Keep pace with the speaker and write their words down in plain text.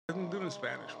in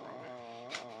Spanish, bro.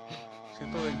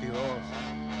 122.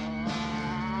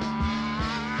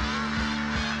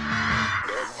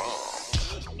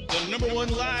 The number one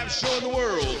live show in the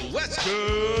world, West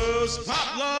Coast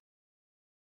Pop Love.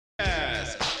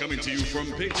 Coming to you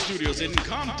from Pig Studios in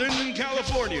Compton,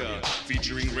 California,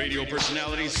 featuring radio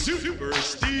personality Super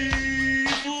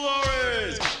Steve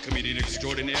Flores, comedian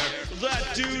extraordinaire,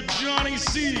 that dude Johnny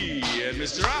C, and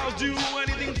Mr. I'll Do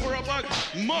Anything for a Buck,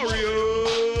 Mario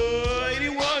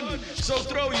 81. So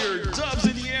throw your dubs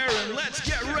in the air and let's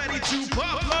get ready to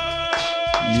pop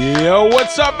love. Yo,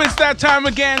 what's up? It's that time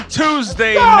again,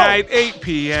 Tuesday night, 8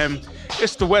 p.m.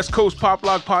 It's the West Coast Pop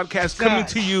Log Podcast coming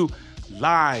to you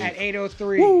live at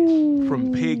 8:03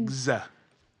 from Pigs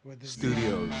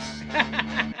Studios.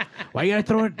 Why you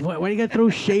gotta throw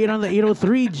shade on the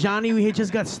 803, Johnny? We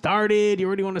just got started. You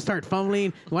already want to start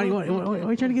fumbling. Why are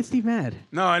you trying to get Steve mad?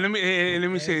 No, let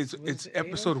me say it's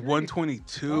episode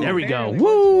 122. There we go.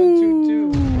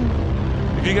 Woo!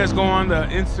 If you guys go on the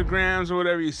Instagrams or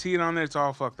whatever, you see it on there, it's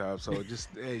all fucked up. So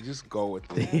just go with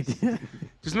it.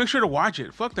 Just make sure to watch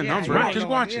it. Fuck the number. right. Just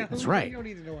watch it. That's right. You don't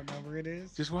need to know what number it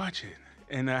is. Just watch it.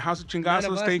 And House of Chingazos,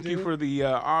 us thank you do. for the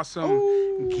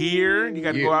awesome gear. You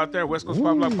got to go out there. West Coast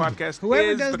Pop Log Podcast Whoever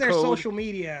is does the their code. social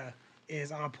media is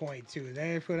on point too.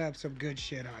 They put up some good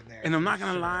shit on there. And I'm not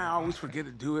going to lie, I always forget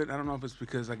to do it. I don't know if it's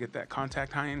because I get that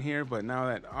contact high in here, but now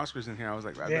that Oscar's in here, I was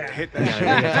like, I better hit that shit.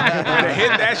 I better hit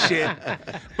that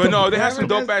shit. But no, they have some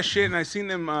dope-ass shit, and I seen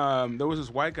them. There was this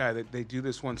white guy that they do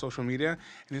this one social media,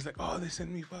 and he's like, oh, they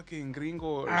sent me fucking gringo.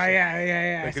 Or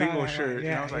yeah. the gringo shirt.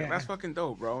 Yeah, and I was like, that's fucking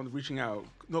dope, bro. Reaching out.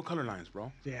 No color lines,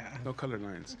 bro. Yeah. No color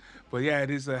lines. But yeah, it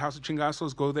is House of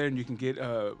Chingazos. Go there, and you can get,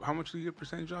 how much do you get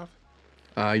percentage off?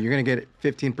 You're going to get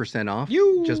 15% off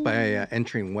just by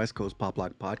entering West Coast Pop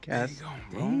Lock Podcast. There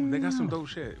you go, bro. They got some dope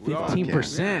shit.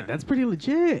 15%. Yeah. That's pretty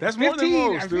legit. That's more than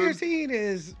most, dude. 15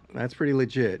 is That's pretty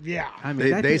legit. yeah. I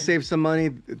mean, They save some money.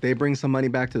 They bring some money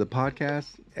back to the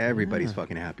podcast. Everybody's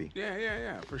fucking happy.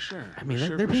 Yeah, for sure. I mean,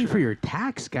 for they're paying for your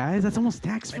tax, guys. That's almost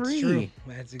tax That's free. true.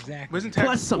 That's exactly. Wasn't tax,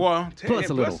 Plus some. plus Plus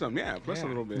a little. some, plus a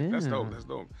little bit. Yeah. That's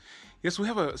dope. Yes, we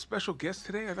have a special guest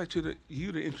today. I'd like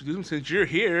you to introduce him since you're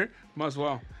here. Might as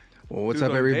well. Well, what's Do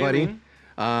up, the everybody?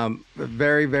 unveiling.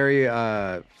 Very, very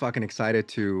fucking excited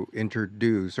to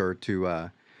introduce or to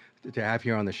have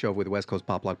here on the show with West Coast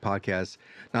Pop Lock Podcast,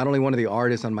 not only one of the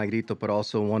artists on My Grito, but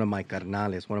also one of my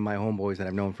carnales, one of my homeboys that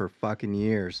I've known for fucking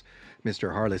years,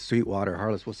 Mr. Harless Sweetwater.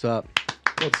 Harless, what's up?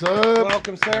 What's up?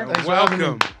 Welcome, sir. Thanks for having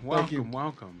me.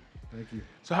 Welcome. Thank you.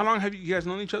 So how long have you guys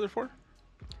known each other for?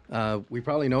 We've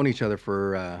probably known each other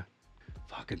for a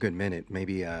good minute,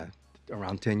 maybe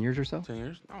around 10 years or so. 10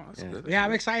 years? Oh, that's good. Yeah,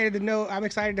 I'm excited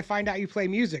to find out you play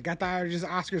music. I thought I was just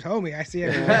Oscar's homie. I see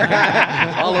it.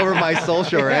 All over my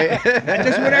social, right?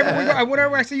 Just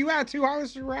whenever I see you out, too,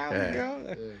 Hollis around, Yeah. you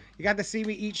know. You got to see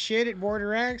me eat shit at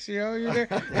Border X, you know. You're there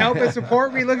helping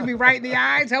support me, looking me right in the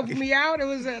eyes, helping me out. It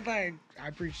was like, I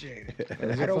appreciate it.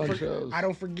 Those are fun shows. I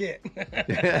don't forget.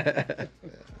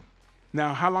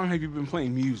 Now, how long have you been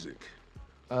playing music?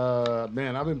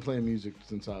 Man, I've been playing music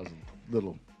since I was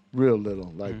little, real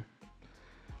little. Like,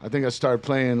 I think I started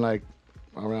playing like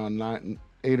around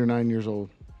 8 or 9 years old.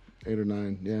 8 or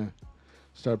 9, yeah.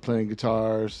 Started playing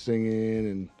guitar, singing,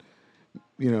 and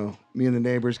you know, me and the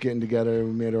neighbors getting together.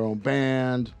 We made our own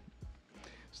band,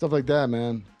 stuff like that,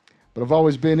 man. But I've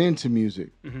always been into music,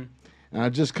 and I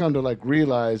just come to like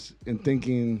realize in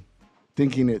thinking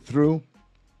it through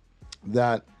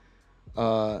that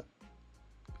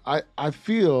I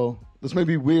feel, this may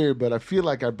be weird, but I feel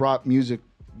like I brought music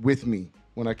with me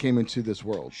when I came into this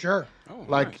world. Sure. Oh,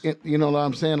 Like, nice. you know what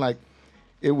I'm saying? Like,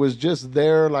 it was just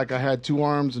there, like I had 2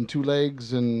 arms and 2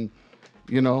 legs and,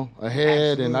 you know, a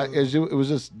head. Absolutely. And it was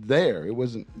just there. It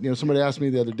wasn't, you know, somebody asked me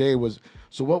the other day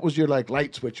so what was your like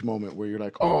light switch moment where you're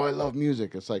like, oh, I love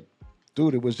music? It's like,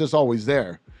 dude, it was just always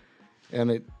there.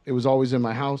 And it was always in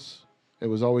my house. It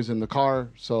was always in the car.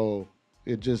 So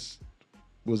it just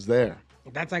was there.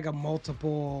 That's like a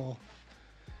multiple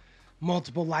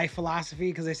life philosophy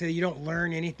because they say you don't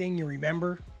learn anything, you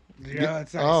remember. You know,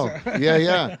 it's like,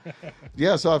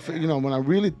 yeah. So you know, when I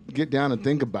really get down and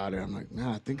think about it, I'm like,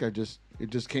 nah, I think it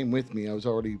just came with me. I was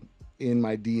already in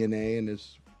my DNA, and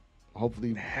it's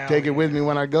hopefully take it with me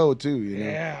when I go too. You know?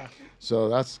 Yeah. So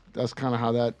that's kind of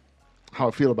how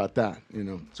I feel about that. You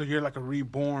know. So you're like a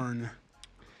reborn.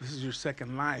 This is your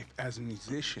second life as a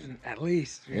musician. At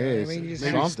least. You Yeah, know what I it's- mean? You just,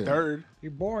 Maybe it's Something. third.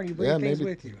 you're born, you bring Yeah, things maybe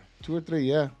with you. 2 or 3,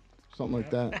 yeah, something like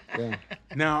that. Yeah.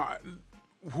 Now,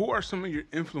 who are some of your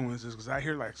influences? Because I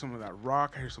hear like some of that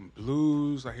rock. I hear some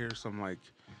blues. I hear some like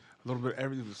a little bit of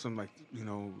everything. Some like, you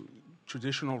know,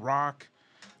 traditional rock.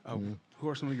 Who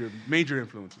are some of your major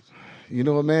influences? You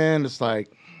know what, man? It's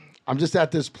like I'm just at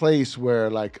this place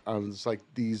where like it's like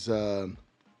these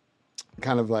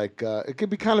kind of like it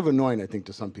could be kind of annoying, I think,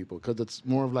 to some people because it's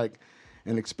more of like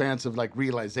an expansive like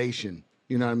realization.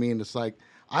 You know what I mean? It's like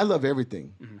I love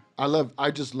everything.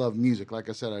 I just love music. Like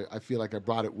I said, I feel like I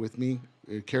brought it with me.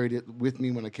 It carried it with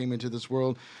me when I came into this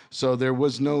world. So there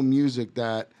was no music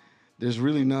that there's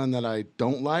really none that I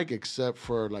don't like except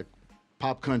for like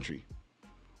pop country.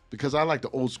 Because I like the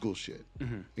old school shit,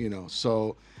 you know.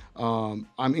 So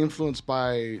I'm influenced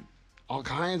by all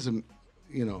kinds of,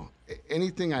 you know,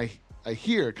 anything I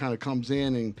hear kind of comes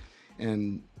in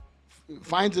and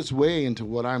finds its way into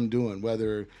what I'm doing,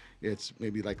 whether it's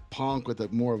maybe like punk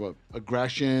with more of a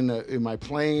aggression in my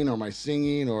playing or my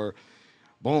singing or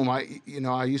boom.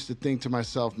 I used to think to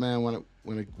myself, man,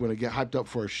 when I get hyped up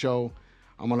for a show,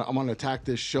 I'm gonna attack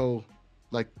this show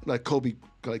like Kobe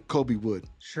would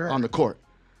on the court.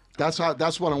 That's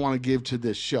what I want to give to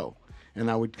this show. And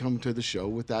I would come to the show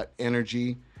with that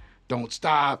energy. Don't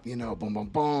stop, you know, boom, boom,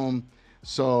 boom.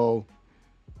 So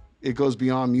it goes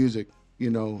beyond music, you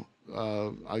know.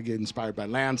 I get inspired by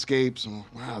landscapes. I'm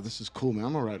like, wow, this is cool, man.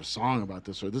 I'm going to write a song about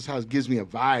this. Or this house gives me a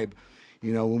vibe.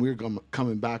 You know, when we were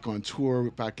coming back on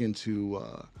tour, back into,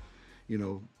 you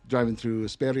know, driving through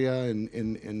Esperia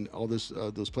and all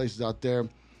those places out there.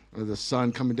 Or the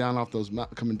sun coming down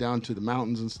to the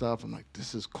mountains and stuff. I'm like,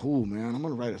 this is cool, man. I'm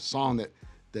gonna write a song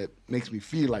that makes me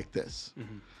feel like this.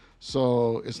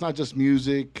 So it's not just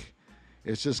music;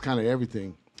 it's just kind of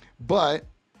everything. But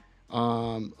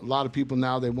a lot of people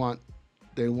now they want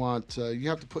you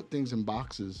have to put things in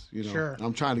boxes. You know, Sure.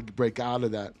 I'm trying to break out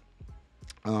of that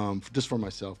just for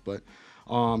myself. But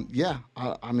yeah,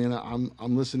 I mean,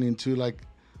 I'm listening to like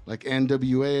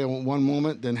NWA at one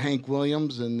moment, then Hank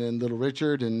Williams, and then Little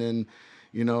Richard, and then,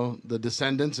 you know, the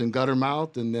Descendants and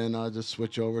Guttermouth, and then I'll just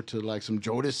switch over to like some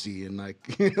Jodeci and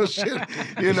like, you know, shit.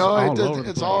 You know,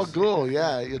 it's all cool.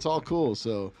 Yeah, it's all cool.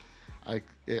 So I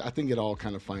think it all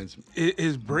kind of finds me.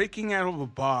 Is breaking out of a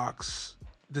box,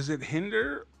 does it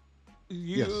hinder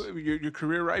you, Yes. your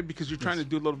career, right? Because you're trying to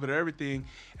do a little bit of everything,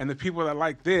 and the people that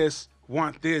like this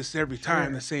want this every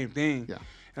time, the same thing. Yeah.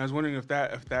 And I was wondering if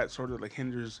that sort of like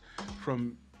hinders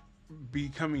from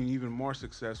becoming even more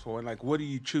successful. And like, what do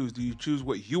you choose? Do you choose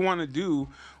what you want to do,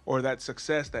 or that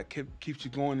success that keeps you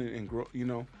going and grow? You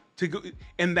know, to go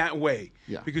in that way.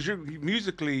 Yeah. Because you're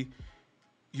musically,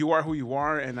 you are who you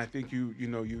are, and I think you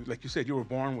like you said, you were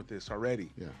born with this already.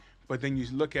 Yeah. But then you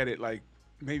look at it like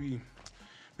maybe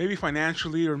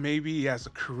financially or maybe as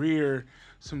a career.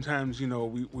 Sometimes, you know,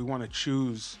 we want to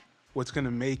choose what's going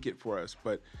to make it for us,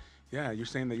 but. Yeah, you're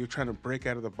saying that you're trying to break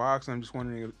out of the box. And I'm just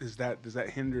wondering, does that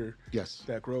hinder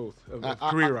that growth of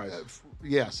career-wise?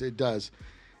 Yes, it does.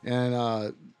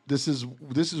 And this is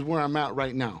where I'm at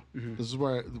right now. This is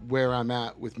where I'm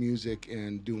at with music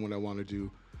and doing what I want to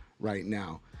do right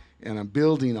now. And I'm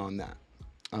building on that.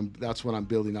 That's what I'm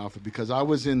building off of because I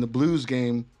was in the blues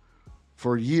game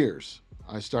for years.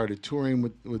 I started touring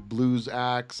with blues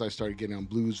acts. I started getting on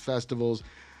blues festivals.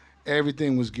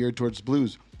 Everything was geared towards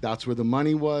blues. That's where the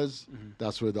money was.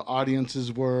 That's where the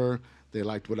audiences were. They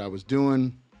liked what I was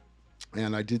doing.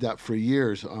 And I did that for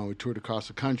years. We toured across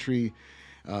the country.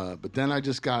 But then I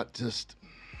just got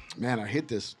I hit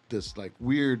this like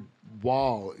weird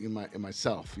wall in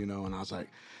myself, you know, and I was like,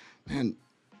 man,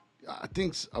 I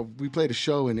think we played a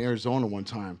show in Arizona one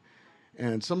time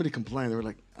and somebody complained. They were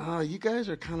like, oh, you guys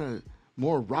are kind of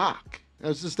more rock. It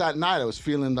was just that night I was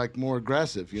feeling like more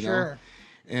aggressive, you know?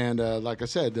 And like I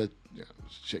said, that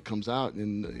shit comes out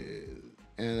and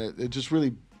it just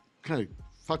really kind of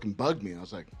fucking bugged me. I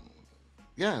was like,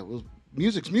 yeah, well,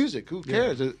 music's music. Who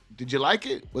cares? Yeah. Did you like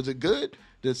it? Was it good?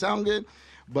 Did it sound good?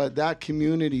 But that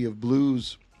community of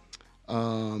blues, a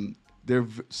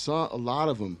lot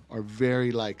of them are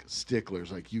very like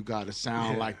sticklers. Like you got to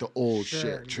sound like the old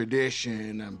shit,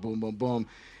 tradition, and boom, boom, boom.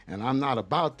 And I'm not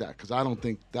about that because I don't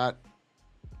think that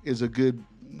is a good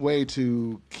way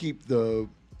to keep the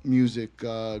music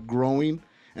growing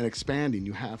and expanding.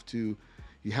 You have to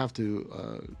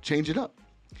change it up.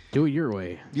 Do it your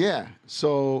way. Yeah.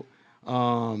 So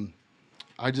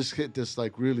I just hit this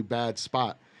like really bad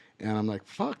spot, and I'm like,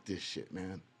 fuck this shit,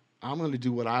 man. I'm gonna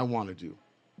do what I want to do,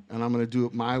 and I'm gonna do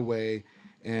it my way.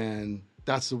 And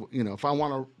that's if I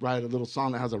want to write a little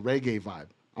song that has a reggae vibe,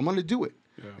 I'm gonna do it.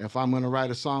 Yeah. If I'm gonna write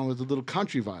a song with a little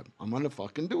country vibe, I'm gonna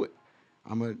fucking do it.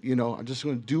 I'm just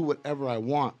gonna do whatever I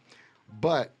want.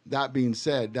 But that being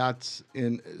said, that's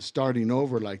in starting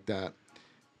over like that.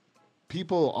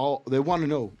 People they want to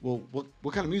know, well,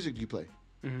 what kind of music do you play?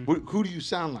 Who do you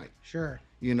sound like? Sure.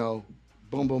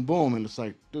 Boom, boom, boom, and it's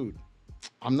like, dude,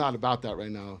 I'm not about that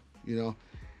right now. You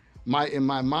know, in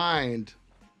my mind,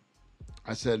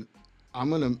 I said,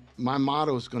 my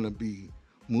motto is gonna be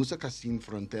música sin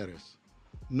fronteras,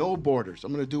 no borders.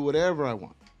 I'm gonna do whatever I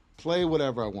want, play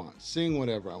whatever I want, sing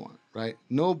whatever I want, right?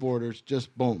 No borders,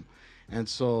 just boom. And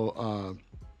so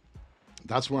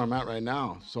that's where I'm at right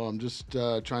now. So I'm just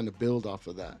trying to build off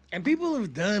of that. And people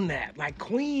have done that. Like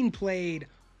Queen played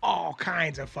all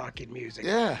kinds of fucking music.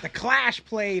 Yeah. The Clash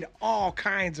played all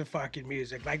kinds of fucking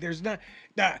music. Like there's not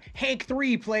the Hank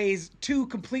 3 plays 2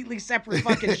 completely separate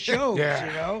fucking shows, you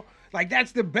know? Like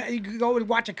that's the best. You could go and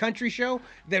watch a country show,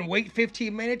 then wait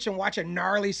 15 minutes and watch a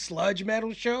gnarly sludge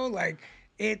metal show. Like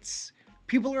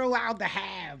people are allowed to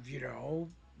have, you know,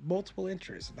 multiple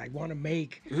interests. Like want to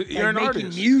make you're an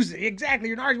artist. Music. Exactly.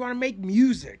 You're an artist. You want to make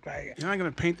music. Like you're not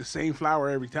gonna paint the same flower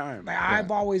every time. Like, I've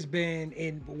always been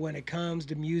when it comes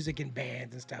to music and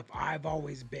bands and stuff, I've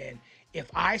always been,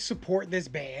 if I support this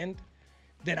band,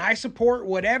 then I support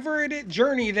whatever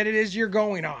journey that it is you're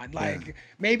going on. Like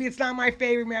maybe it's not my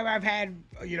favorite, maybe I've had,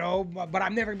 you know, but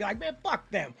I'm never gonna be like, man, fuck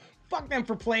them. Fuck them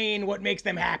for playing what makes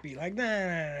them happy. Like,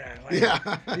 nah.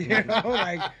 Like, you know,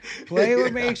 like, play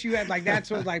what makes you happy. Like,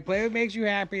 that's what, like, play what makes you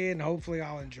happy, and hopefully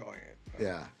I'll enjoy it.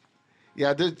 Yeah.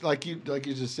 Yeah, like you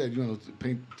just said, you know,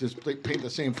 paint the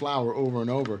same flower over and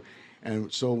over. And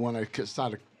so when I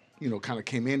started, you know, kind of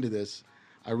came into this,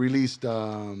 I released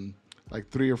like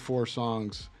 3 or 4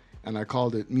 songs, and I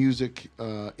called it Music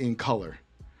in Color.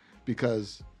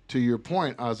 Because to your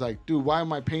point, I was like, dude, why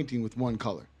am I painting with one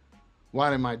color?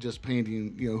 Why am I just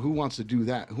painting, you know, who wants to do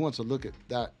that? Who wants to look at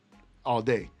that all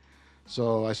day?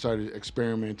 So I started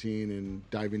experimenting and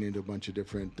diving into a bunch of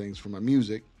different things for my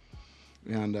music.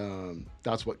 And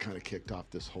that's what kind of kicked off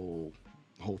this whole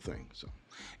thing. So,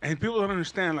 and people don't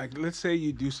understand, like, let's say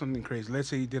you do something crazy. Let's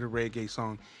say you did a reggae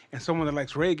song, and someone that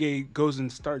likes reggae goes and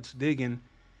starts digging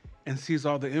and sees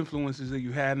all the influences that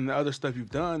you had and the other stuff you've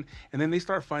done, and then they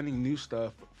start finding new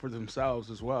stuff for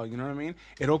themselves as well. You know what I mean?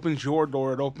 It opens your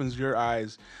door. It opens your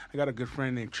eyes. I got a good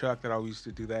friend named Chuck that always used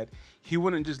to do that. He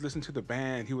wouldn't just listen to the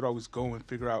band. He would always go and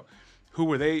figure out who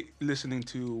were they listening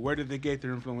to, where did they get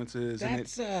their influences.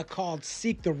 That's called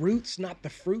seek the roots, not the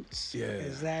fruits. Yeah.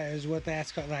 Is what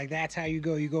that's called. Like, that's how you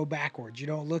go backwards. You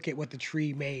don't look at what the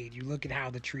tree made. You look at how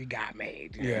the tree got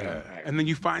made. You know? And then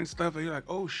you find stuff and you're like,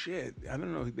 oh shit, I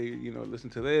don't know, they, you know, listen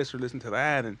to this or listen to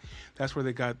that, and that's where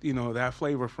they got, you know, that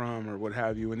flavor from or what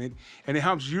have you, and it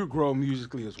helps you grow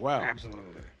musically as well. Absolutely.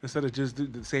 Instead of just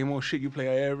the same old shit you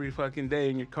play every fucking day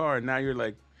in your car, and now you're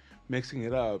like mixing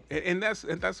it up, and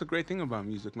that's a great thing about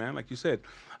music, man. Like you said,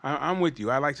 I'm with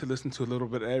you. I like to listen to a little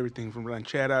bit of everything, from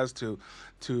rancheras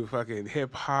to fucking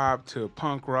hip hop to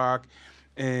punk rock,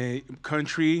 and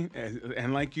country,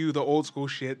 and like you, the old school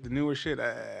shit, the newer shit.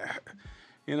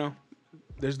 You know,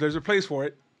 there's a place for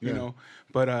it. You know,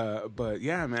 but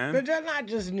yeah, man. But they're not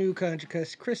just new country,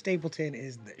 because Chris Stapleton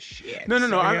is the shit. No.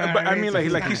 I mean,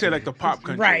 like you said, like the pop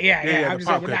country. Right? Yeah. The I'm just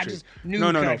pop saying, not country. just new.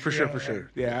 No, country, for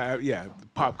sure. Yeah,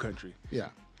 pop country. Yeah.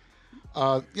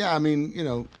 I mean, you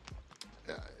know,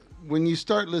 when you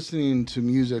start listening to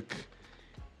music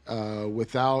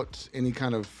without any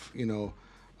kind of, you know,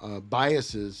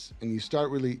 biases, and you start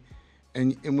really,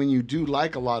 and when you do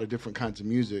like a lot of different kinds of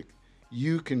music,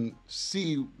 you can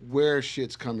see where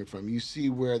shit's coming from. You see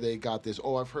where they got this.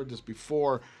 Oh, I've heard this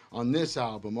before on this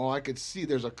album. Oh, I could see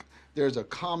there's a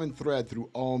common thread through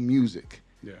all music.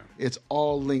 Yeah. It's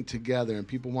all linked together, and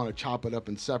people want to chop it up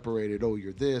and separate it. Oh,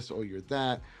 you're this, oh, you're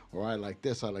that, or I like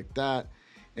this, I like that.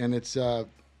 And it's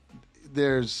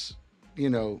there's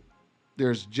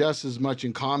just as much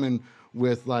in common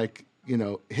with, like, you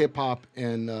know, hip hop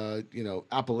and you know,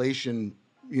 Appalachian,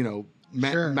 you know,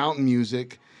 mountain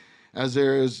music, as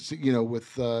there is, you know,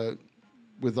 with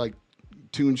like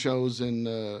tune shows and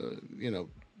you know,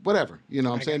 whatever, you know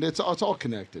what I'm saying? It's all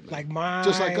connected, man. Like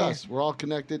just like us, we're all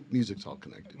connected. Music's all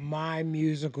connected. My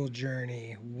musical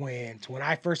journey went when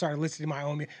I first started listening to my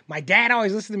own music. My dad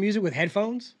always listened to music with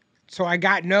headphones, so I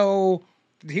got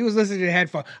he was listening to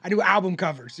headphones. I do album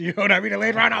covers, you know what I mean? And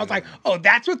later on, I was like, oh,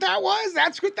 that's what that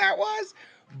was?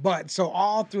 But so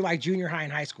all through like junior high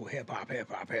and high school, hip hop.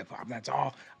 That's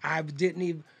all.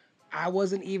 I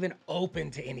wasn't even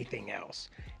open to anything else.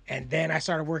 And then I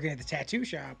started working at the tattoo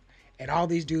shop, and all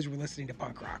these dudes were listening to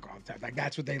punk rock all the time. Like,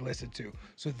 that's what they listened to.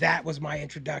 So that was my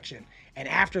introduction. And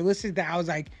after listening to that, I was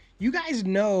like, you guys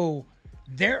know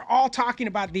they're all talking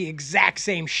about the exact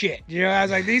same shit. You know, I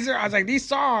was like, these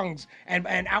songs and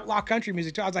outlaw country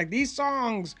music too. I was like, these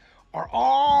songs are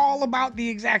all about the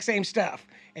exact same stuff.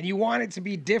 And you want it to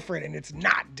be different, and it's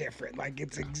not different. Like,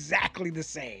 it's exactly the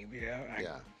same, you know?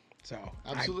 Yeah. So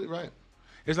absolutely right.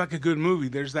 It's like a good movie.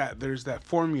 There's that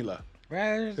formula,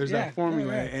 There's that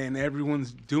formula, and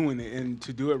everyone's doing it. And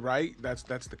to do it right, that's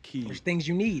the key. There's things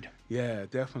you need. Yeah,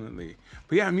 definitely.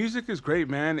 But yeah, music is great,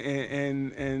 man.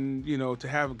 And you know, to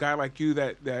have a guy like you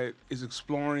that is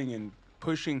exploring and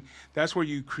pushing, that's where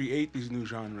you create these new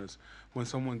genres. When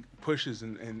someone pushes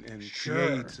and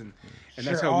creates, and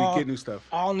that's how we get new stuff.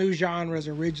 All new genres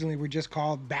originally were just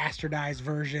called bastardized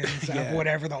versions of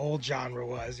whatever the old genre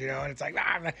was, you know. And it's like,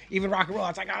 even rock and roll,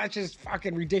 it's like, that's just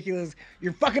fucking ridiculous.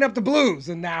 You're fucking up the blues,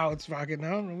 and now it's fucking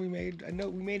we made a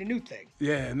new thing.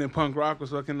 Yeah, and then punk rock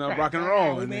was fucking rock and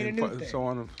roll, we made a new thing. So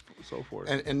on and so forth.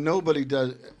 And nobody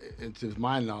does, to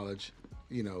my knowledge,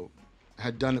 you know,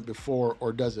 had done it before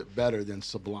or does it better than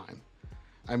Sublime.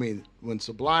 I mean, when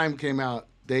Sublime came out,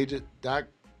 they just that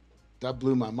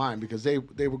blew my mind because they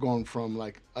were going from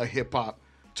like a hip hop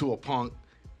to a punk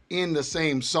in the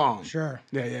same song. Sure.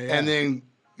 Yeah. And then,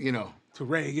 you know, to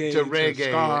reggae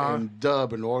and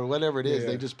dub or whatever it is.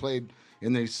 They just played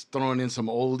and they throwing in some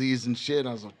oldies and shit.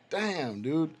 I was like, damn,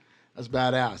 dude, that's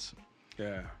badass.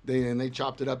 Yeah. They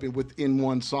chopped it up within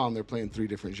one song. They're playing 3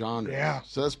 different genres. Yeah.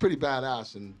 So that's pretty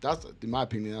badass, and that's, in my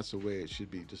opinion, that's the way it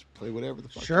should be. Just play whatever the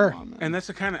fuck you want, man. And that's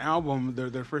the kind of album,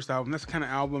 their first album. That's the kind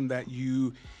of album that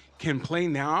you can play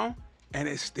now, and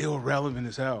it's still relevant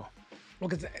as hell. Well,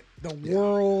 because the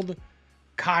world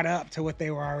caught up to what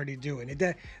they were already doing.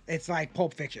 It's like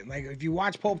Pulp Fiction. Like if you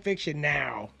watch Pulp Fiction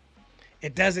now,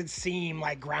 it doesn't seem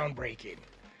like groundbreaking.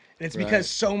 And it's because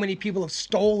so many people have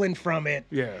stolen from it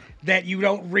that you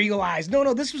don't realize,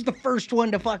 no, this was the first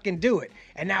one to fucking do it.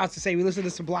 And now it's to say, we listen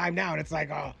to Sublime now, and it's like,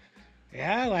 oh,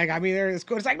 yeah, like, I mean, it's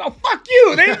good. It's like, no, fuck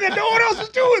you. No one else is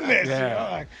doing this. Yeah. You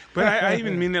know, like, but I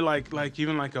even mean it like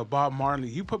even like a Bob Marley.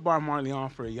 You put Bob Marley on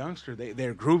for a youngster,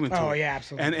 they're grooving to it. Oh, yeah,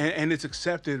 absolutely. And it's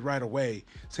accepted right away.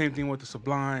 Same thing with the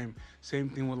Sublime. Same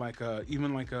thing with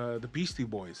even the Beastie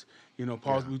Boys. You know,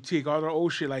 Paul's Boutique, all their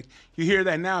old shit. Like, you hear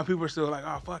that now, people are still like,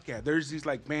 oh, fuck yeah. There's these,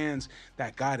 like, bands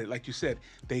that got it. Like you said,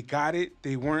 they got it.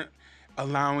 They weren't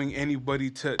allowing anybody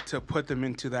to put them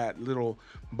into that little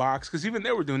box. Because even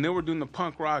they were doing the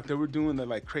punk rock. They were doing the,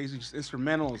 like, crazy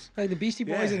instrumentals. Like, the Beastie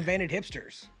Boys invented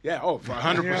hipsters. Yeah, for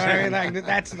 100%. You know what I mean? Like,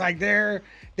 that's, like,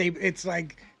 it's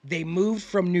like they moved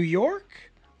from New York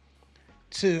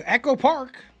to Echo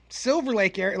Park, Silver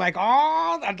Lake area, like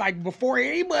before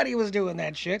anybody was doing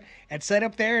that shit, and set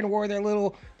up there and wore their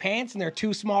little pants and their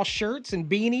 2 small shirts and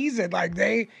beanies, and like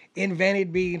they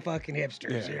invented being fucking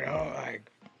hipsters. You know,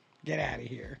 like, get out of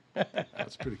here.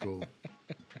 That's pretty cool.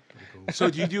 So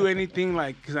do you do anything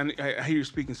like, because I hear you're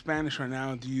speaking Spanish right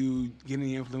now, do you get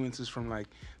any influences from like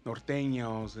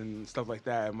norteños and stuff like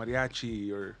that,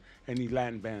 mariachi or any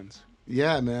Latin bands?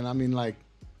 Yeah, man. I mean, like,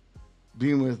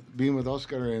 being with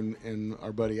Oscar and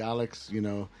our buddy Alex, you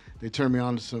know, they turned me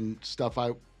on to some stuff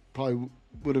I probably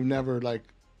would have never like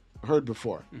heard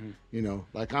before. Mm-hmm. You know,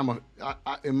 like I'm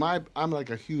like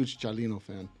a huge Chalino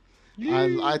fan.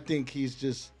 Yeah. I think he's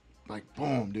just like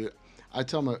boom, dude. I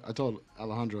told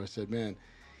Alejandro, I said, man,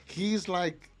 he's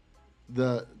like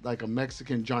a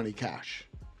Mexican Johnny Cash.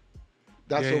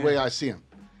 That's the way I see him.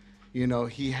 You know,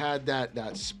 he had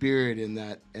that spirit and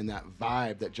that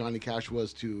vibe that Johnny Cash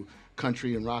was to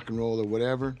country and rock and roll or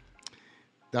whatever.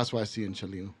 That's why I see in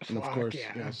Chalino. And of course,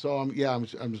 so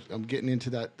I'm getting into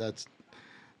that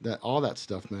all that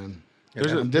stuff, man.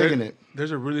 I'm digging it.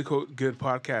 There's a really good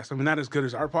podcast. I mean, not as good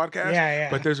as our podcast,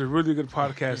 but there's a really good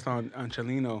podcast on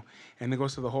Chalino, and it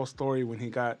goes to the whole story when he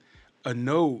got a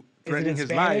note threatening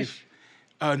his life.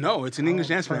 No, it's in English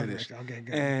and Spanish. Okay,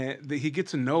 good. And he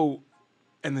gets a note,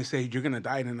 and they say, you're going to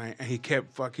die tonight. And he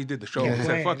did the show. He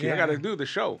said, fuck you, I got to do the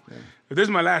show. Yeah. If this is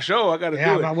my last show, I got to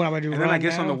do it. What am I doing? And then I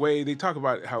guess on the way, they talk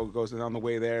about how it goes. And on the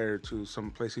way there to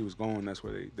some place he was going, that's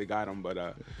where they got him.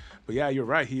 But yeah, you're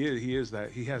right. He is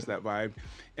that. He has that vibe.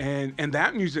 And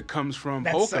that music comes from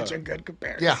polka. That's such a good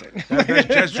comparison. Yeah. That's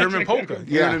just German polka.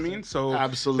 You know what I mean? So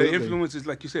absolutely. The influences,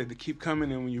 like you said, they keep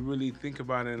coming. And when you really think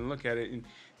about it and look at it, and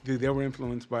they were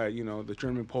influenced by, you know, the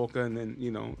German polka, and then,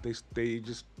 you know, they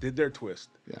just did their twist.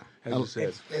 Yeah, as you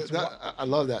said. I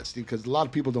love that, Steve, because a lot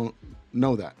of people don't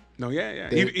know that. No,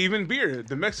 even beer,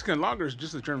 the Mexican lager is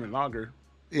just a German lager.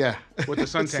 Yeah, with the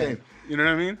suntan. You know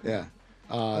what I mean? Yeah.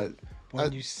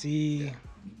 When you see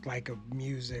like a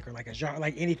music or like a genre,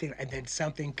 like anything, and then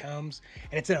something comes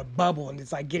and it's in a bubble and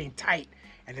it's like getting tight.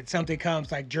 And then something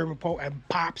comes like German polka and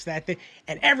pops that thing,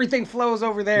 and everything flows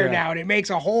over there now, and it makes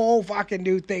a whole fucking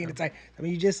new thing. And it's like, I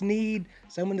mean, you just need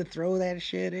someone to throw that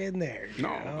shit in there. You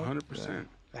know? 100%.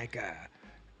 Like a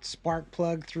spark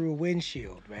plug through a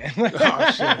windshield, man.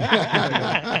 Oh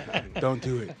shit! Don't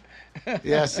do it.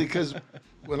 Yeah, see, because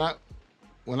when I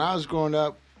was growing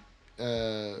up,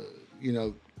 you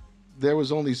know, there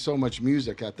was only so much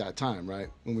music at that time, right?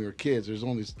 When we were kids, there's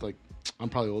only like, I'm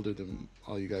probably older than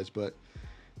all you guys, but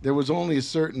there was only a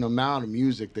certain amount of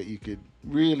music that you could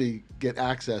really get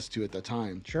access to at the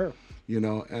time. Sure. You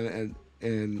know,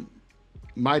 and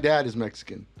my dad is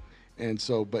Mexican, and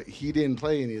so, but he didn't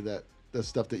play any of that, the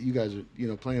stuff that you guys are, you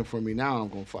know, playing for me now. I'm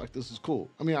going, fuck, this is cool.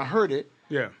 I mean, I heard it.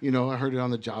 Yeah. You know, I heard it on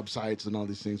the job sites and all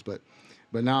these things, but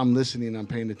now I'm listening, I'm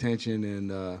paying attention,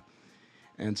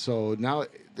 and so now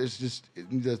there's just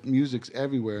the music's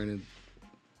everywhere, and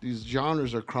these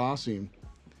genres are crossing,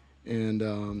 and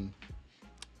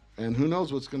who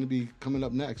knows what's going to be coming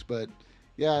up next? But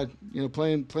yeah, you know,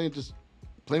 playing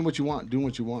what you want, doing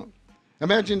what you want.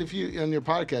 Imagine if you on your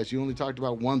podcast you only talked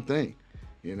about one thing,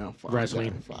 you know, Wrestling.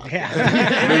 I'd be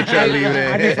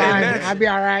fine. I'd be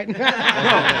all right.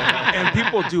 And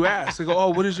people do ask. They go, "Oh,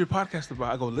 what is your podcast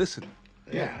about?" I go, "Listen,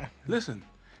 Yeah. listen."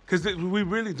 Because we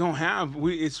really don't have.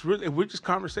 We're just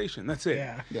conversation. That's it.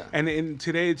 Yeah. And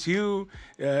today it's you.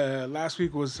 Last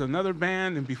week was another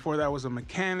band, and before that was a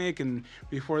mechanic, and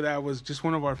before that was just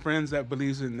one of our friends that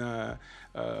believes in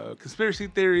conspiracy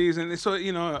theories, and so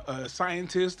you know, a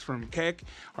scientist from Keck,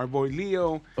 our boy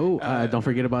Leo. Oh, don't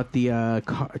forget about the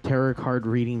tarot card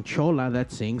reading Chola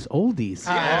that sings oldies.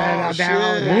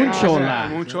 Moon Chola.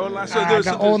 Moon Chola.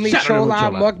 The only Shout out to Chola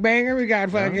Chola. mukbanger. We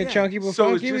got fucking Chunky but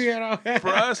So Funky. it's You know? just, for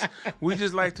us, we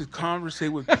just like to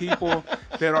conversate with people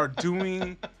that are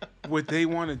doing what they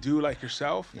want to do, like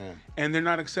yourself, and they're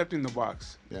not accepting the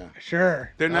box. Yeah.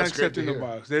 Sure. They're not That's great to accepting the hear.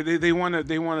 box. They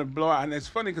want to blow out. And it's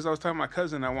funny because I was telling my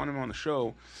cousin I want him on the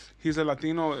show. He's a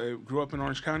Latino, grew up in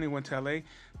Orange County, went to LA,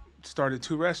 started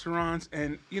 2 restaurants,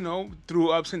 and you know,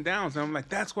 through ups and downs. And I'm like,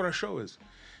 that's what our show is.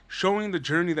 Showing the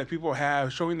journey that people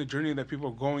have, showing the journey that people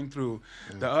are going through,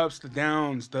 the ups, the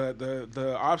downs,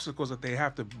 the obstacles that they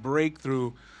have to break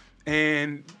through,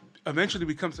 and eventually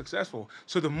become successful.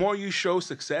 So the more you show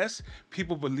success,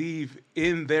 people believe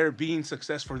in their being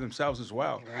success for themselves as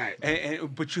well. Right.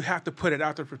 But you have to put it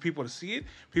out there for people to see it,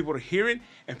 people to hear it,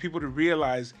 and people to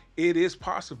realize it is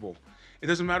possible. It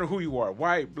doesn't matter who you are,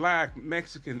 white, black,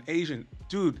 Mexican, Asian,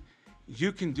 dude.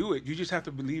 You can do it. You just have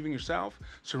to believe in yourself.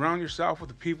 Surround yourself with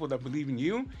the people that believe in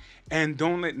you, and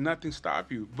don't let nothing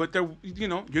stop you. But you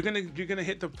know, you're gonna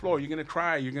hit the floor. You're gonna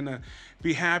cry. You're gonna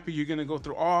be happy. You're gonna go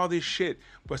through all this shit.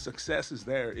 But success is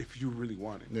there if you really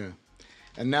want it. Yeah.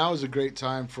 And now is a great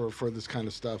time for this kind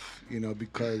of stuff, you know,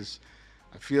 because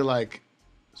I feel like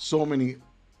so many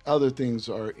other things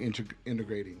are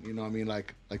integrating. You know what I mean?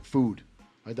 Like food.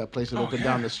 Like that place that opened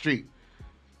down the street.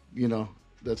 You know.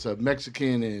 That's a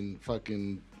Mexican and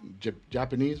fucking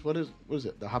Japanese. What is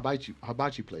it? The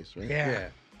hibachi place, right? Yeah.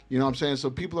 You know what I'm saying? So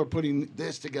people are putting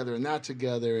this together and that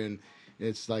together, and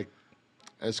it's like,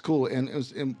 it's cool. And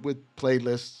with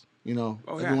playlists, you know,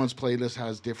 everyone's playlist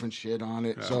has different shit on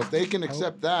it. Yeah. So if they can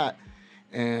accept that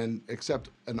and accept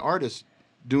an artist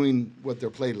doing what their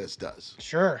playlist does.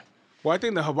 Sure. Well, I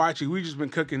think the hibachi, we've just been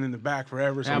cooking in the back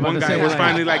forever. So Yeah, one guy was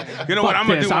finally like, you know what, I'm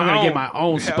going to do my own. Get my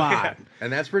own spot.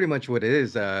 And that's pretty much what it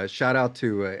is. Shout out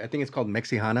to, I think it's called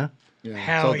Mexihana. Yeah.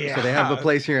 Hell So they have a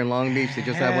place here in Long Beach. They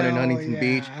just have one in Hell Huntington yeah.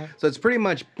 Beach. So it's pretty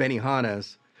much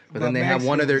Benihana's. But then they have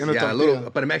one of their,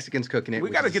 but a Mexican's cooking it. We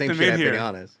which got to is the get same them shit in at here.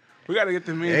 Benihana's. We got to get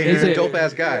them in Hey, here. he's a dope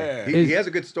ass guy. Yeah. He has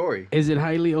a good story. Is it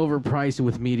highly overpriced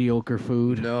with mediocre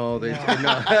food? No,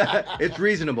 no. It's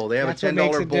reasonable. They have That's a what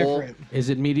makes $10 it bowl. different. Is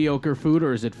it mediocre food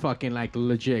or is it fucking like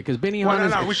legit? Because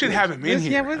Benihana's... Well, no, we should have him in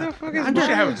here. Yeah, what the fuck is We should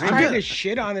have him in trying here. to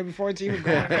shit on it before it's even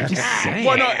going. I'm just saying.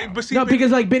 Well, no, but see, No,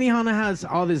 because like Benihana has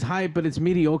all this hype, but it's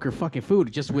mediocre fucking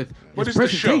food just with But its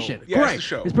it's the show. presentation. Yeah, it's Correct. the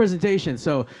show. It's presentation.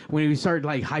 So when we start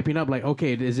like hyping up, like,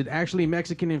 okay, is it actually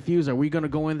Mexican infused? Are we gonna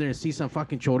go in there and see some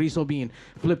fucking chorizo being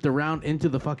flipped around into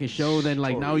the fucking show? Then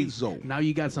like now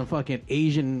you got some fucking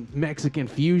Asian Mexican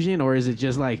fusion, or is it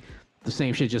just like the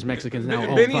same shit, just Mexicans now?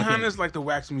 Benihana's like the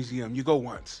wax museum. You go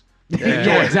once.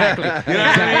 Yeah, exactly. You know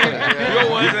what I mean? You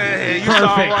go once and you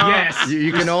saw Perfect. one. Yes.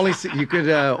 You can only see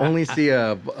only see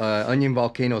a onion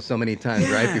volcano so many times,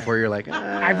 right? Before you're like,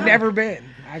 I've never been.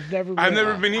 I've never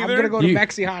been either. I'm going to go to You-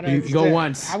 Mexihana. you go instead.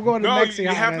 once. I'm going to No, Mexihana. you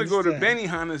have to go to instead.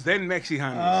 Benihana's, then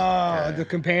Mexihana's. Oh, the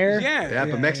compare? Yeah.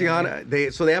 but Mexihana, they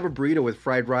have a burrito with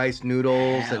fried rice,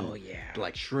 noodles, Hell and yeah.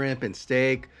 like shrimp and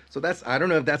steak. So I don't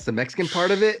know if that's the Mexican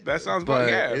part of it. That sounds but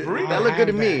burrito. that looked good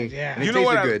to me. Yeah. And it You know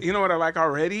what? tasted good. You know what I like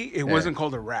already? It wasn't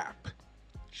called a wrap.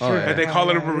 Sure. And they call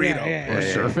it a burrito. Or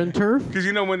surf and turf. Because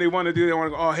when they want to do, they want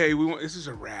to go, oh, hey, this is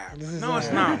a wrap. No, it's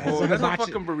not, boy. That's a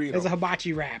fucking burrito. It's a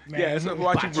hibachi wrap, man. Yeah, it's a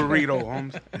hibachi burrito,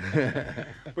 Holmes.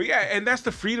 But yeah, and that's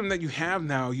the freedom that you have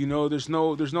now. There's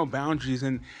no boundaries,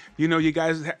 and you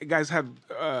guys have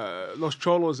Los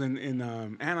Cholos in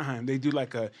Anaheim. They do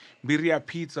like a birria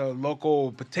pizza,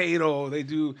 local potato. They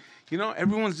do,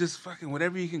 everyone's just fucking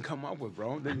whatever you can come up with,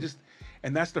 bro. They just.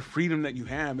 And that's the freedom that you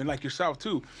have. And like yourself,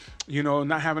 too,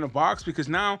 not having a box because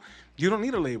now you don't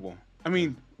need a label. I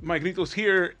mean, Mike Grito's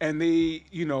here and they,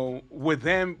 with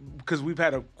them, because we've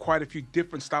had quite a few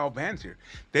different style bands here.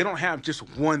 They don't have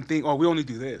just one thing, we only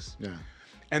do this. Yeah.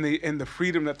 And the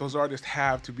freedom that those artists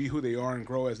have to be who they are and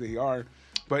grow as they are.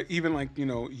 But even like,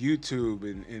 YouTube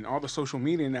and all the social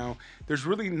media now, there's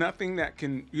really nothing that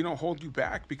can, hold you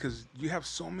back because you have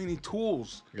so many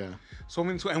tools. Yeah. So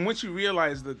many tools. And once you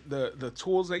realize the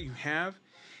tools that you have,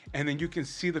 and then you can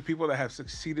see the people that have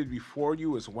succeeded before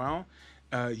you as well,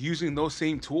 using those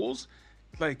same tools,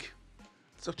 like,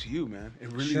 it's up to you, man.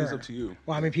 It really is up to you.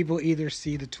 Well, I mean, people either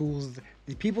see the tools,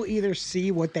 people either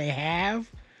see what they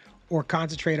have or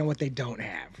concentrate on what they don't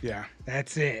have. Yeah.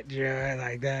 That's it.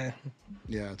 Like that.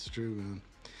 Yeah, it's true, man.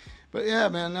 But yeah,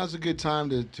 man, now's a good time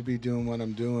to be doing what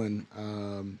I'm doing.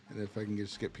 And if I can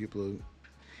just get people,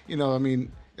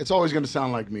 it's always going to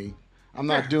sound like me. I'm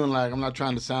not I'm not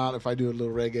trying to sound, if I do a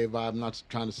little reggae vibe, I'm not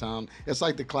trying to sound, it's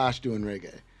like the Clash doing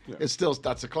reggae. Yeah. It's still,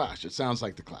 that's a Clash. It sounds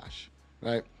like the Clash,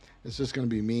 right? It's just going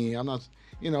to be me. I'm not,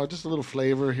 just a little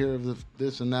flavor here of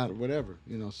this and that or whatever,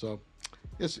 so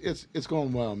it's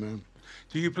going well, man.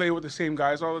 Do you play with the same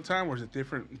guys all the time, or is it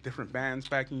different bands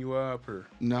backing you up? Or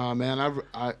no, man,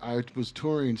 I was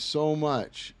touring so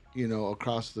much,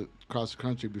 across the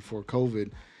country before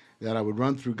COVID, that I would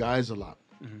run through guys a lot,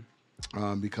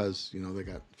 because they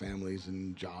got families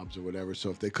and jobs or whatever. So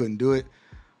if they couldn't do it,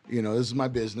 this is my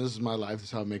business, this is my life, this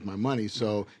is how I make my money.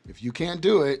 So if you can't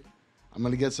do it, I'm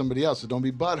gonna get somebody else. So don't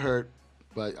be butthurt,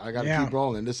 but I got to keep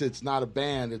rolling. It's not a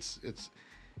band. It's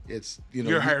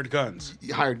you're hired guns.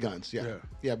 Hired guns,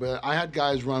 yeah. But I had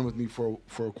guys run with me for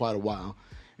quite a while,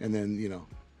 and then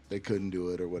they couldn't do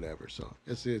it or whatever. So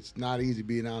it's not easy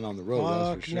being out on the road.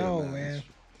 That's for sure. No, man.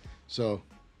 So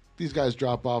these guys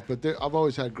drop off, but I've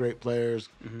always had great players,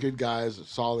 good guys,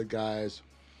 solid guys.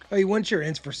 Oh, you once you're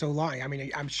in for so long. I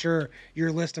mean, I'm sure your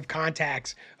list of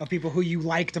contacts of people who you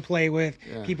like to play with,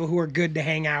 people who are good to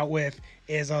hang out with,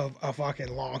 is a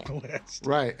fucking long list.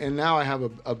 Right, and now I have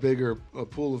a bigger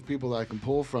pool of people that I can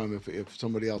pull from if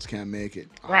somebody else can't make it.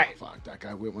 Right. Oh, fuck, that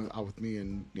guy went out with me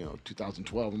in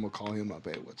 2012. I'm gonna call him up.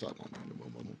 Hey, what's up?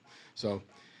 So,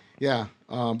 yeah,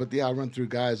 but yeah, I run through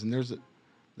guys, and there's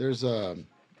you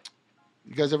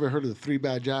guys ever heard of the Three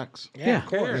Bad Jacks? Yeah, of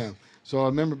course. Yeah. So I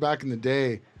remember way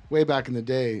back in the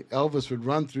day, Elvis would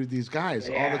run through these guys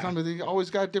all the time. He always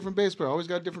got a different bass player, always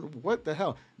got a different. What the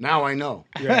hell? Now I know.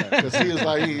 Yeah, because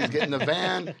he's getting a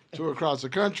van, tour across the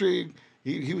country.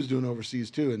 He was doing overseas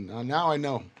too, and now I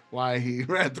know why he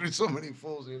ran through so many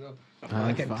fools.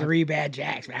 Like a Three Bad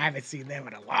Jacks, man. I haven't seen them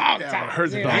in a long time.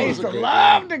 I used to great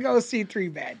love to go see Three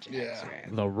Bad Jacks,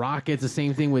 man. The Rockets, the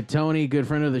same thing with Tony, good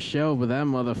friend of the show, but that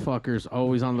motherfucker's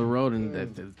always on the road,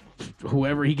 and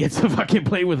whoever he gets to fucking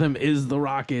play with him is the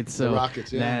Rockets. So the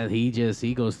Rockets, yeah. That he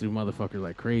goes through motherfuckers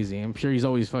like crazy. I'm sure he's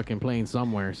always fucking playing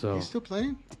somewhere. So he's still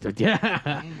playing? Yeah.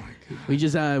 Oh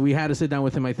my God. We had to sit down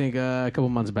with him, I think, a couple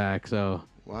months back. So.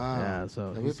 Wow. Yeah,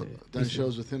 so we've done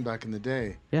shows with him back in the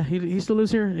day. Yeah, he still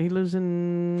lives here. He lives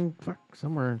in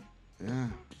somewhere. Yeah.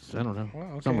 I don't know. Well,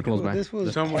 okay. Somewhere close by. This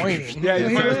was Somewhere. pointing. Yeah,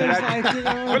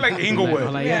 we're like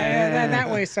Inglewood. that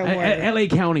way somewhere. LA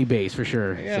County base for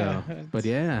sure. Yeah. So, but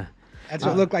yeah. That's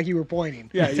what looked like you were pointing.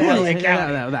 Yeah, It's you were. LA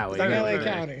County. That way. It's Yeah, LA right.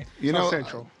 County.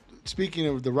 Central. Speaking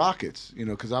of the Rockets,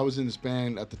 because I was in this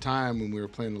band at the time when we were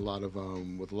playing a lot of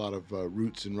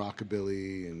roots and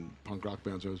rockabilly and punk rock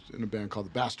bands. I was in a band called the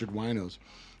Bastard Winos,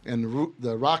 and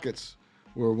the Rockets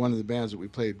were one of the bands that we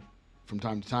played from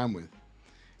time to time with,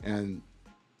 and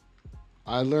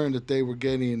I learned that they were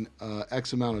getting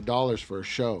X amount of dollars for a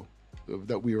show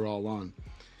that we were all on,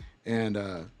 and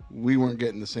we weren't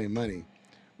getting the same money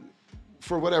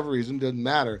for whatever reason. Doesn't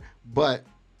matter, but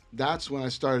that's when I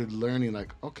started learning,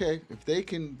 like, okay, if they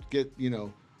can get,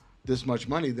 this much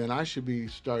money, then I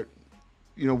should start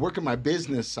working my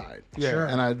business side. Yeah. Sure.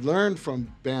 And I learned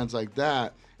from bands like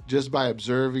that just by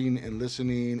observing and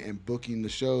listening and booking the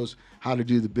shows how to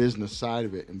do the business side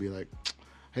of it and be like,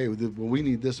 hey, well, we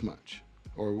need this much,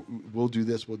 or we'll do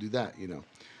this, we'll do that,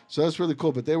 So that's really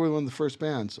cool. But they were one of the first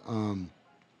bands, them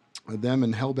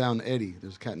and Hellbound Eddie.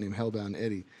 There's a cat named Hellbound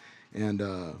Eddie. And,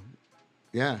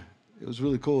 yeah. it was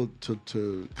really cool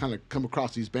to kind of come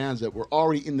across these bands that were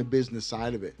already in the business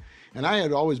side of it. And I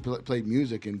had always played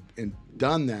music and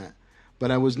done that,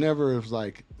 but I was never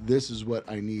like, this is what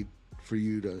I need for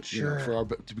you to,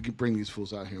 to bring these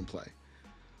fools out here and play.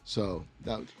 So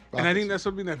that was, and I think that's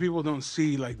something that people don't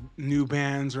see, like new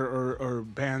bands or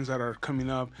bands that are coming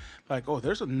up. Like, oh,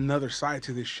 there's another side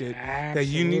to this shit that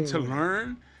you need to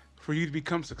learn for you to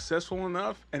become successful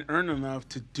enough and earn enough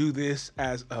to do this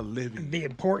as a living. The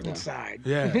important side.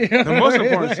 Yeah, the most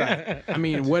important side. I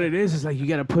mean, what it is like you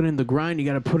got to put in the grind, you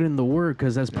got to put in the work,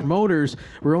 because as promoters,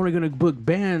 we're only going to book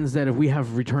bands that if we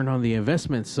have return on the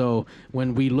investment. So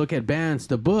when we look at bands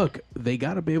to book, they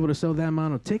got to be able to sell that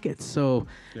amount of tickets. So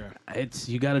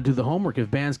you got to do the homework.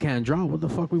 If bands can't draw, what the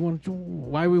fuck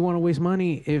why we want to waste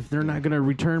money if they're not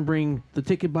going to bring the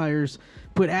ticket buyers,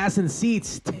 put ass in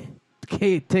seats,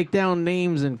 take down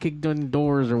names and kick down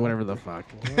doors or whatever the fuck.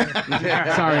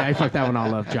 Sorry, I fucked that one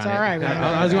all up, Johnny. It's all right, man.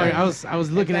 I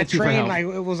was looking at you for help. Like,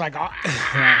 it was like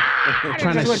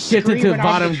trying to shift into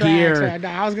bottom gear.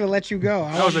 I was gonna let you go.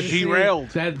 That was a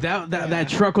derailed. That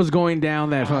truck was going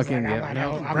down. That fucking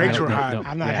brakes were hot.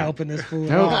 I'm not helping this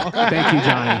fool at all. Thank you,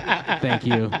 Johnny. Thank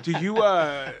you. Do you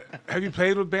have you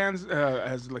played with bands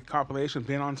as like compilation?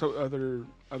 Been on to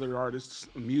other artists'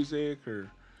 music or?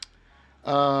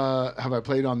 Have I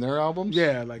played on their albums?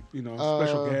 Yeah, like,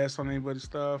 special guests on anybody's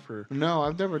stuff or? No,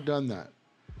 I've never done that.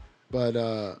 But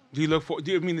do you look for?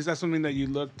 is that something that you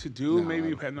look to do? No, maybe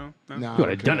you've had no. You would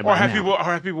have done it. Or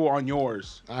have people on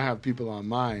yours? I have people on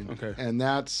mine. Okay, and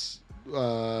that's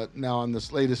now on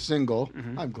this latest single.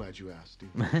 Mm-hmm. I'm glad you asked,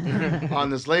 Steve. On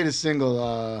this latest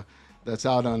single that's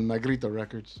out on Magrito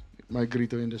Records,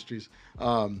 Magrito Industries.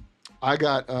 I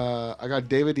got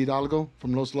David Hidalgo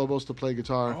from Los Lobos to play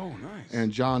guitar. Oh, nice.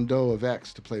 And John Doe of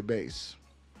X to play bass.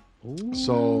 Ooh.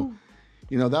 So,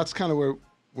 that's kind of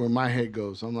where my head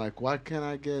goes. I'm like, why can't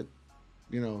I get,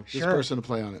 this person to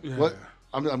play on it? Yeah. What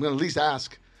I'm going to at least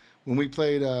ask. When we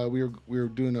played, we were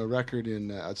doing a record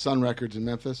at Sun Records in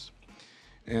Memphis,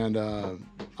 and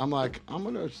I'm like, I'm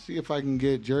going to see if I can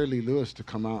get Jerry Lee Lewis to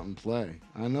come out and play.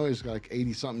 I know he's like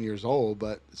 80-something years old,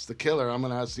 but it's the killer. I'm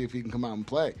going to have to see if he can come out and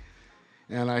play.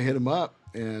 And I hit him up,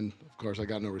 and of course I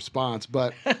got no response.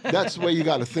 But that's the way you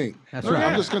got to think. That's right.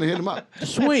 I'm just going to hit him up.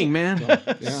 Swing, man.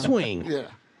 So, Swing. Yeah.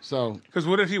 So. Because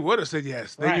what if he would have said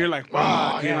yes? Then you're like,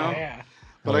 wow, Yeah.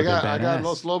 But I got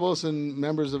Los Lobos and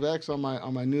members of X on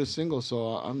my newest single,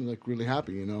 so I'm like really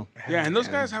happy, Yeah, and those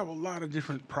guys have a lot of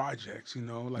different projects,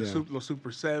 like Los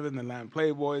Super 7, the Latin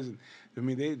Playboys, and I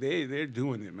mean they're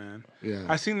doing it, man. Yeah.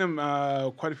 I seen them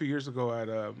quite a few years ago at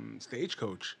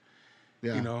Stagecoach.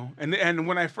 Yeah. And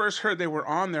when I first heard they were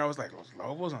on there, I was like, Los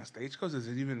Lobos on Stagecoach, does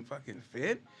it even fucking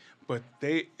fit? But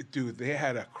they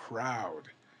had a crowd,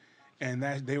 and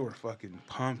they were fucking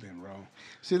pumping, bro.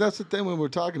 See, that's the thing when we're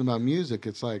talking about music.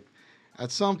 It's like, at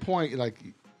some point, like,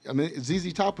 I mean,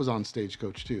 ZZ Top was on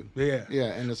Stagecoach too. Yeah.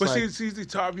 Yeah, and it's but like... see, ZZ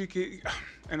Top, you can,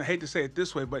 and I hate to say it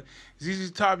this way, but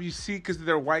ZZ Top, you see, because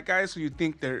they're white guys, so you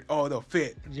think they'll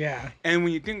fit. Yeah. And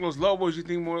when you think Los Lobos, you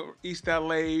think more East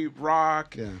LA,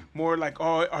 rock, more like,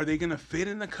 oh, are they going to fit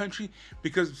in the country?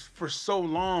 Because for so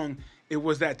long, it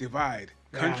was that divide.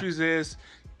 Country's this,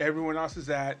 everyone else is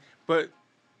that, but...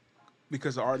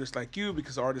 because of artists like you,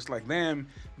 because of artists like them,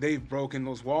 they've broken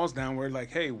those walls down. We're like,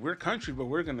 hey, we're country, but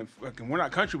we're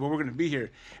not country, but we're gonna be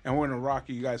here, and we're gonna rock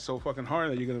you guys so fucking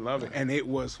hard that you're gonna love it. And it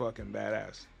was fucking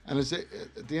badass. And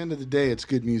at the end of the day, it's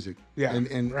good music. Yeah.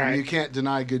 And you can't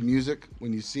deny good music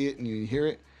when you see it and you hear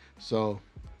it. So.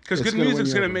 Because good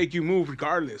music's going to make you move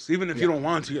regardless. Even if you don't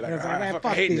want to. You're like, I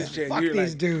fucking hate this shit. Fuck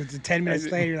these dudes. And 10 minutes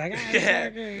later, you're like,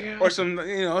 yeah. Or some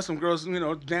girls,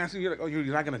 dancing. You're like, oh, you're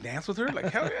not going to dance with her? Like,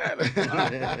 hell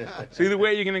yeah. So either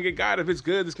way, you're going to get got. If it's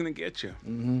good, it's going to get you.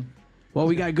 Mm-hmm. Well,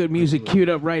 we got good music queued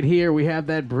up right here. We have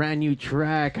that brand new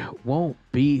track, Won't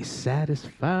Be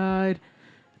Satisfied.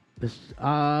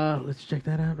 Let's check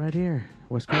that out right here.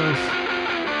 West Coast.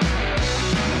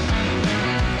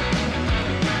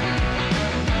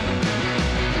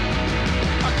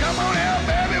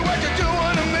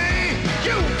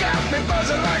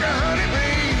 Buzzing like a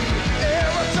honeybee.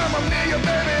 Every time I'm near you,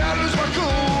 baby, I lose my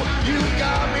cool. You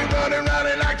got me running around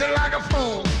and acting like a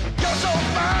fool. You're so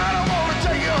fine, I wanna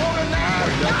take you home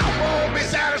tonight. I won't be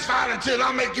satisfied until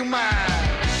I make you mine.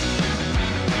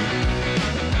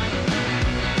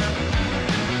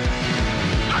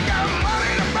 I got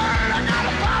money to burn, I got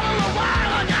a bottle of wine,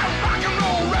 I got rock and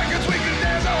roll records, we can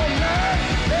dance all night.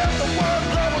 If the world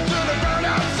crumbles to the ground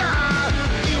outside,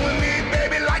 you and me,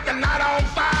 baby, like the night on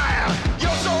fire.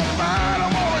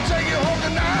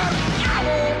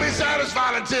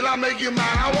 Until I make you mine,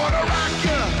 I wanna rock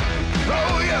you,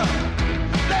 roll you.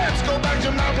 Let's go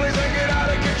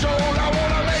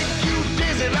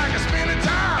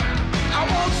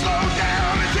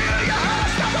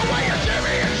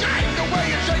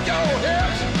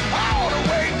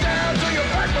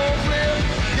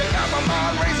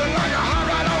racing like a hot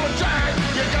rod on a track.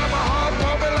 You got my heart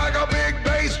pumping like a big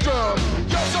bass drum.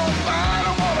 You're so fine,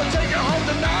 I wanna take you home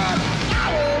tonight. I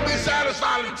won't be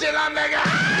satisfied until I make it.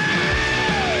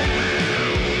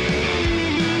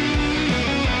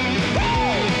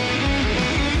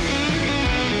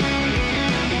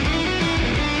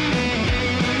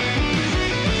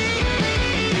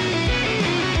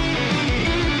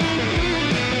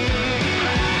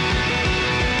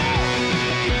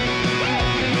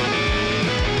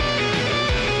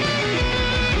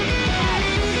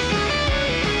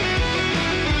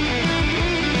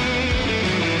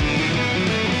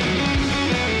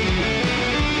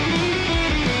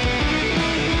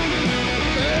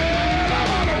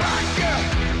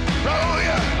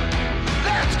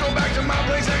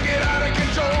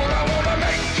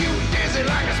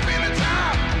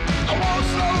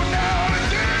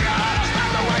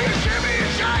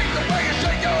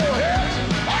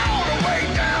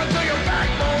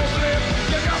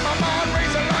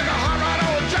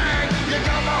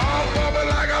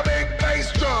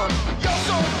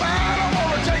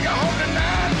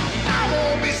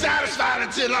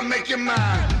 Until I make you mine.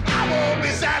 I won't be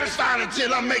satisfied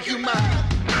until I make you mine.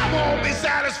 I won't be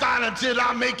satisfied until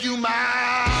I make you mine.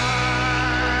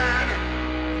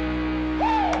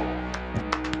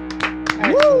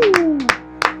 Woo!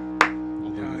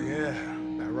 Oh yeah,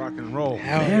 that rock and roll.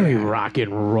 Very rock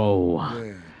and roll.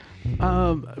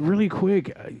 Yeah. Really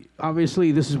quick,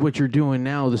 obviously this is what you're doing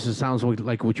now. Sounds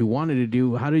like what you wanted to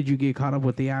do. How did you get caught up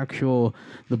with the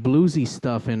bluesy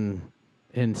stuff and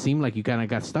seemed like you kind of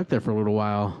got stuck there for a little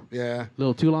while? Yeah. A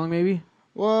little too long, maybe?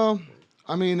 Well,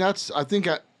 I mean, I think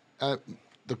at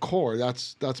the core,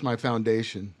 that's my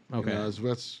foundation. Okay. You know,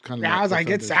 that's kind of. Yeah, I was like,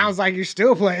 it sounds like you're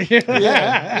still playing.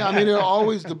 yeah. I mean, they're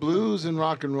always the blues and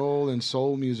rock and roll and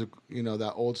soul music. You know,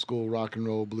 that old school rock and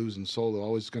roll, blues and soul are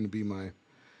always going to be my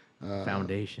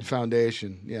foundation.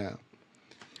 Foundation, yeah.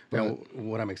 Now,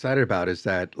 what I'm excited about is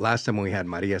that last time when we had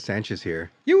Maria Sanchez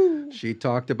here, she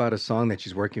talked about a song that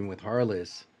she's working with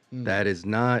Harless that is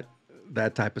not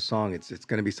that type of song. It's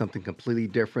going to be something completely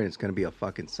different. It's going to be a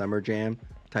fucking summer jam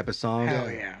type of song.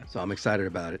 Hell yeah. So I'm excited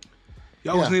about it.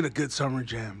 You always need a good summer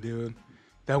jam, dude.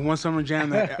 That one summer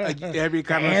jam that every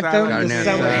kind of Anthem, the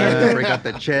summer anthem. Break out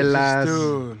the chelas.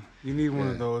 Dude, you need one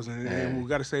of those. And we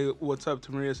got to say what's up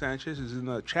to Maria Sanchez. Is in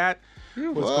the chat.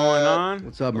 What's going on?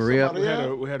 What's up, Maria?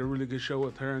 We had a really good show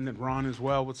with her, and then Ron as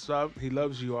well. What's up? He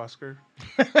loves you, Oscar.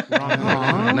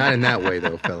 Ron. Not in that way,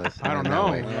 though, fellas. I don't know.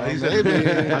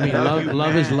 I mean,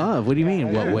 love is love. What do you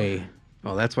mean? What way?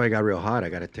 Oh, that's why I got real hot. I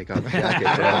got to take off the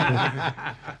jacket,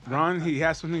 bro. Ron, he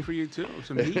has something for you too.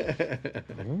 Some heat.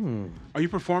 Are you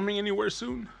performing anywhere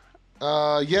soon?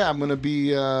 Yeah, I'm gonna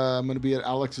be at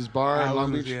Alex's Bar in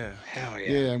Long Beach. Yeah. Hell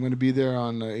yeah. Yeah, I'm gonna be there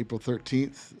on April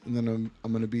 13th, and then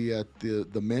I'm gonna be at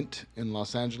the Mint in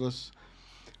Los Angeles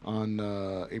on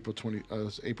April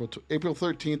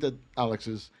 13th at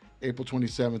Alex's, April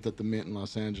 27th at the Mint in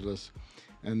Los Angeles,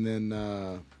 and then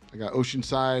I got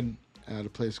Oceanside at a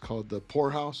place called the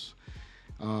Poorhouse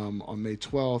on May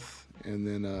 12th, and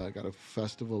then I got a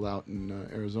festival out in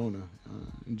Arizona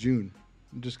in June.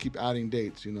 Just keep adding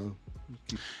dates, you know.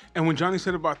 And when Johnny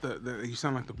said about the you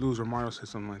sound like the blues, or Mario said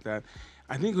something like that,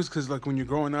 I think it was because like when you're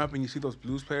growing up and you see those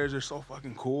blues players, they're so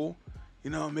fucking cool, you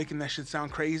know, making that shit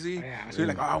sound crazy. Yeah, so you're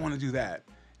like, oh, I want to do that.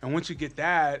 And once you get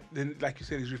that, then like you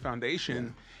said, is your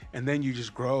foundation, and then you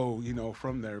just grow, you know,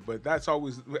 from there. But that's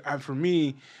always for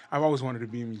me. I've always wanted to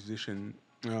be a musician.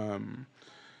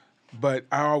 But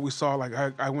I always saw, like,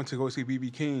 I went to go see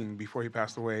B.B. King before he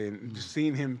passed away, and just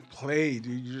seeing him play,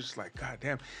 dude, you're just like, God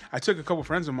damn. I took a couple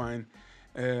friends of mine.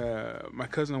 My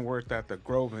cousin worked at the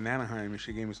Grove in Anaheim, and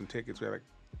she gave me some tickets. We had, like,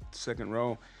 second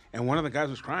row. And one of the guys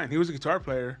was crying. He was a guitar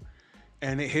player,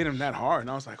 and it hit him that hard. And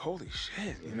I was like, holy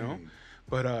shit, you know?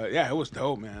 But, yeah, it was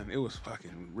dope, man. It was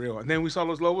fucking real. And then we saw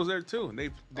Los Lobos there, too. And they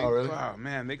oh, really? Wow,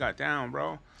 man, they got down,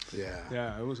 bro. Yeah.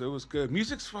 Yeah, it was good.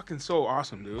 Music's fucking so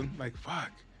awesome, dude. Like,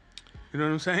 fuck. You know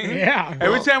what I'm saying? Yeah.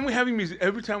 Every time we have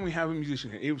a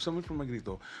musician here, even someone from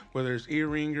Magrito, whether it's ear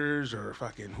ringers or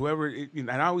fucking whoever,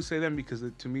 and I always say them because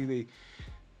to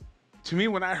me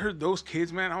when I heard those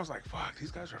kids, man, I was like, fuck, these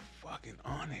guys are fucking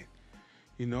on it.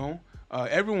 You know,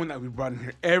 everyone that we brought in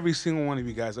here, every single one of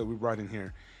you guys that we brought in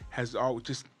here has all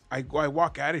just. I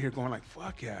walk out of here going like,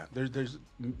 fuck yeah, there's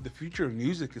the future of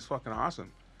music is fucking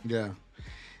awesome. Yeah.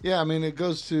 Yeah, I mean, it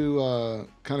goes to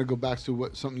kind of go back to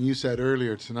something you said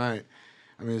earlier tonight.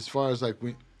 I mean, as far as like,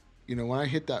 when I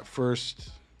hit that first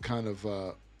kind of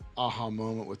aha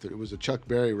moment with it, it was a Chuck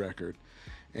Berry record.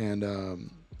 And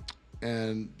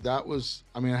that was,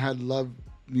 I mean, I had loved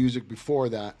music before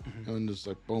that, and just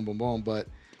like boom, boom, boom. But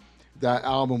that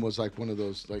album was like one of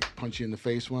those like punchy in the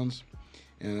face ones.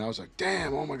 And I was like,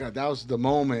 damn, oh my God, that was the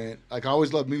moment. Like, I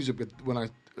always loved music, but when I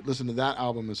listened to that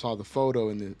album and saw the photo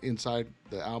in the inside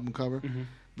the album cover,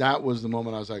 that was the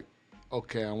moment I was like,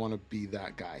 okay, I want to be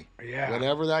that guy. Yeah.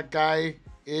 Whatever that guy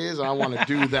is, I want to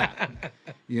do that.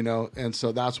 You know, and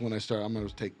so that's when I started. I'm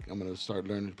gonna start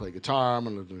learning to play guitar. I'm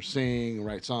gonna learn to sing and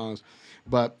write songs.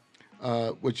 But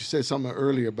what you said something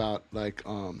earlier about like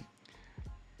to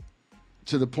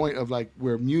the point of like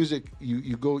where music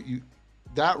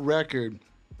that record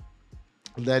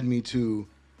led me to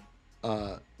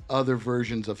other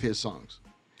versions of his songs.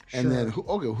 And then,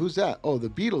 who's that? Oh, the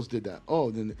Beatles did that. Oh,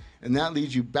 then, and that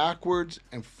leads you backwards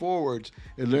and forwards.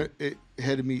 It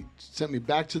sent me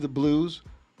back to the blues.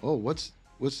 Oh, what's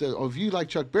that? Oh, if you like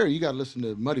Chuck Berry, you got to listen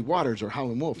to Muddy Waters or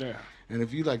Howlin' Wolf. Yeah. And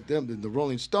if you like them, the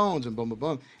Rolling Stones and boom, boom,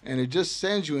 boom. And it just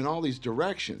sends you in all these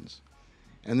directions.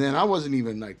 And then I wasn't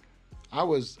even like, I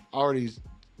was already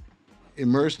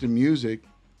immersed in music.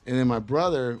 And then my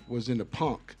brother was into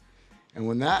punk. And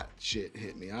when that shit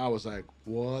hit me, I was like,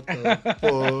 what the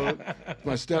fuck?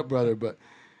 My stepbrother. But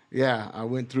yeah, I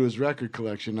went through his record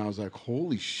collection and I was like,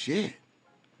 holy shit.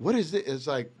 What is it? It's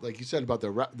like you said about the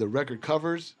record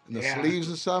covers and the sleeves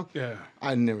and stuff. Yeah.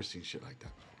 I'd never seen shit like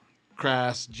that before.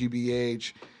 Crass,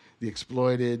 GBH, The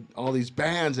Exploited, all these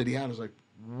bands that he had. I was like,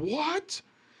 what?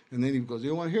 And then he goes,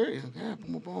 you want to hear it? He's like, yeah,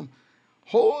 boom, boom, boom.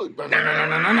 Holy chord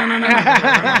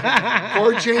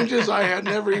changes I had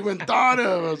never even thought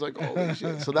of. I was like, holy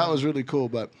shit. So that was really cool.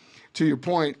 But to your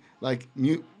point, like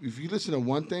if you listen to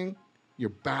one thing,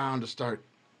 you're bound to start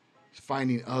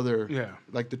finding other,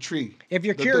 like the tree. If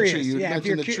you're curious,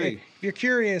 if you're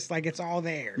curious, like it's all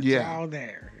there. It's all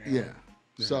there. Yeah.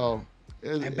 So.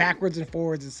 And backwards and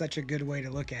forwards is such a good way to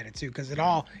look at it too, because it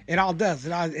all does.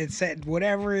 It said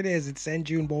whatever it is, it sends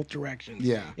you in both directions.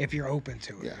 Yeah. If you're open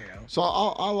to it. Yeah. You know? So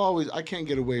I'll always, I can't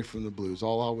get away from the blues.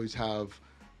 I'll always have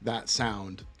that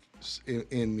sound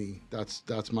in me. That's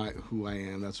who I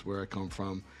am. That's where I come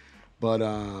from. But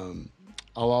I'll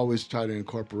always try to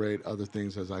incorporate other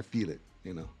things as I feel it.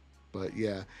 You know. But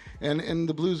yeah, and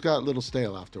the blues got a little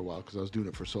stale after a while because I was doing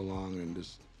it for so long and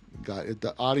just got it.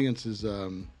 The audience is.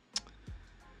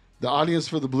 The audience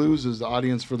for the blues is the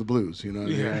audience for the blues, you know.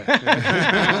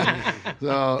 Yeah.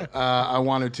 So I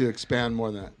wanted to expand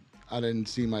more than that. I didn't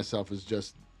see myself as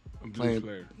just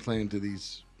playing to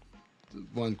these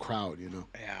one crowd, you know.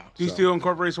 Yeah. Do you still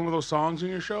incorporate some of those songs in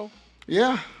your show?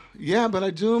 Yeah, but I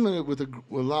do them with a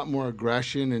lot more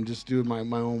aggression and just do it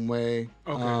my own way.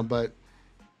 Okay. But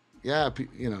yeah,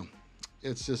 you know,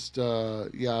 it's just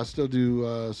I still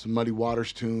do some Muddy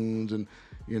Waters tunes, and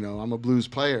you know, I'm a blues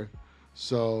player.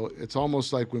 So it's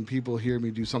almost like when people hear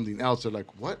me do something else, they're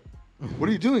like, "What? What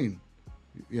are you doing?"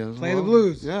 You know, play the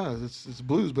blues. Yeah, it's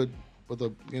blues, but the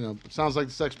it sounds like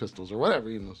the Sex Pistols or whatever,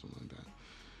 something like that.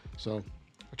 So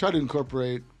I try to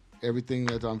incorporate everything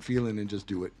that I'm feeling and just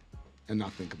do it, and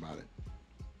not think about it.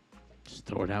 Just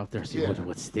throw it out there, see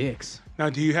what sticks. Now,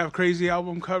 do you have crazy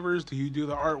album covers? Do you do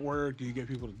the artwork? Do you get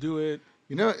people to do it?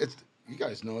 You know, you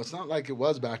guys know it's not like it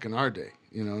was back in our day,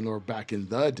 nor back in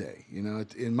the day.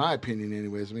 In my opinion,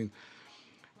 anyways. I mean,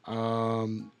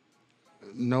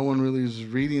 no one really is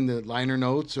reading the liner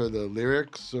notes or the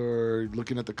lyrics or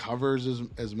looking at the covers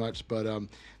as much. But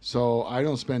so I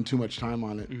don't spend too much time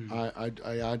on it. Mm-hmm.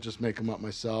 I just make them up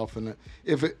myself, and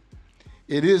if it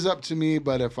is up to me.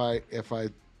 But if I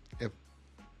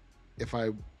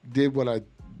did what I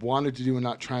wanted to do and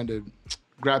not trying to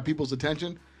grab people's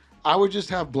attention, I would just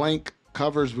have blank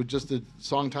covers with just the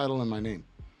song title and my name.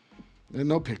 And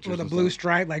no pictures. With a blue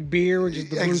stripe, like beer, with just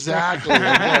the blue stripe. Exactly.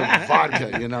 Like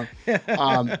vodka,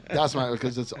 That's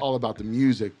because it's all about the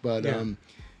music. But, I'm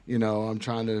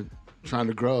trying to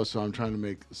grow, so I'm trying to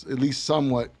make at least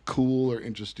somewhat cool or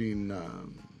interesting,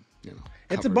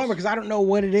 It's a bummer because I don't know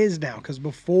what it is now, because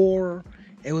before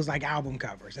it was like album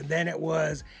covers, and then it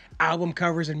was album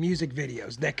covers and music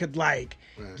videos that could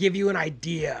give you an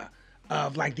idea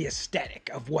of like the aesthetic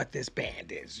of what this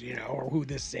band is, or who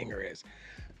this singer is.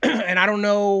 And I don't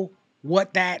know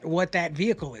what that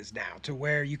vehicle is now, to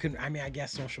where you can, I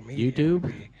guess social media.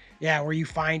 YouTube? Where you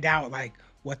find out like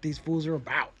what these fools are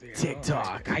about.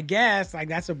 TikTok. I guess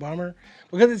that's a bummer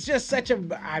because it's just such a,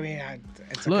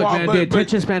 it's Look, man, the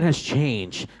attention span has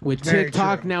changed. With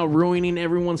TikTok now ruining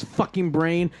everyone's fucking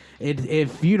brain,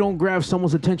 if you don't grab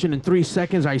someone's attention in 3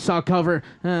 seconds, I saw a cover,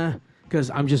 because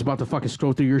I'm just about to fucking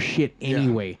scroll through your shit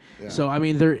anyway. Yeah. So,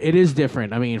 it is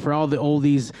different. For all the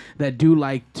oldies that do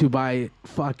like to buy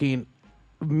fucking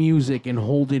music and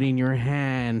hold it in your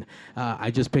hand.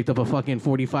 I just picked up a fucking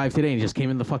 45 today and it just came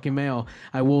in the fucking mail.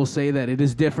 I will say that it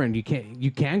is different.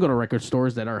 You can go to record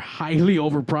stores that are highly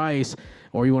overpriced,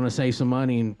 or you want to save some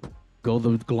money and go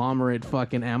the glomerate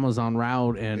fucking Amazon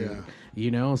route and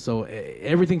so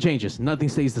everything changes. Nothing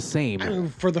stays the same. I mean,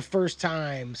 for the first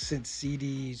time since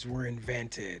CDs were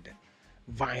invented,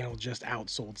 vinyl just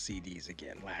outsold CDs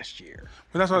again last year.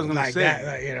 But that's what I was gonna say.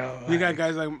 That, you got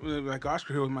guys like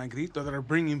Oscar here with My Grito that are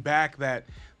bringing back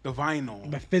the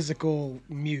vinyl, the physical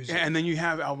music. And then you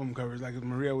have album covers. Like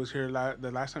Maria was here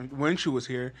the last time when she was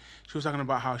here, she was talking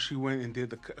about how she went and did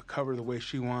the cover the way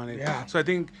she wanted. Yeah. So I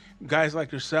think guys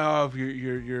like yourself,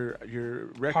 your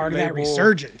record part of label, that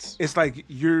resurgence. It's like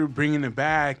you're bringing it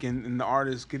back, and the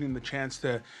artist getting the chance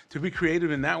to be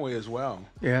creative in that way as well.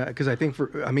 Yeah, because I think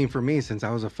for me, since I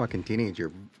was a fucking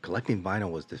teenager, collecting vinyl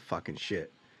was the fucking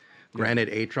shit. Granted,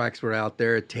 8-tracks were out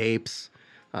there, tapes.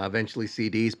 Eventually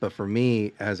CDs, but for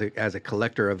me, as a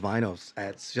collector of vinyls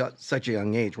at such a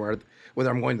young age, whether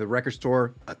I'm going to the record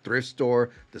store, a thrift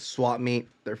store, the swap meet,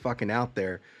 they're fucking out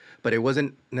there. But it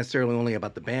wasn't necessarily only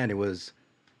about the band. It was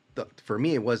for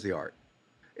me, it was the art.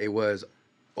 It was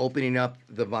opening up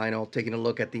the vinyl, taking a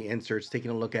look at the inserts,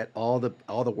 taking a look at all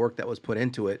the work that was put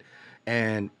into it.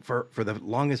 And for the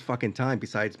longest fucking time,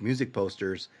 besides music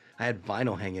posters, I had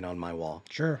vinyl hanging on my wall.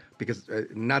 Sure. Because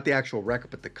not the actual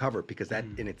record, but the cover, because that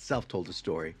in itself told a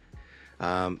story.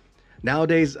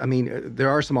 Nowadays, I mean, there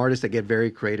are some artists that get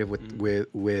very creative with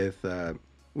the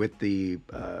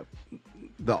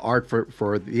art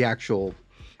for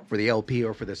the LP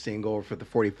or for the single or for the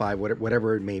 45,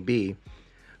 whatever it may be.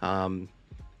 But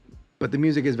the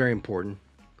music is very important.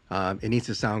 It needs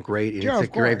to sound great. It needs to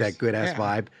create that good ass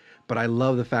vibe. But I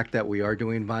love the fact that we are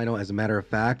doing vinyl. As a matter of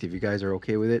fact, if you guys are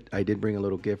okay with it, I did bring a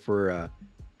little gift for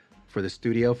the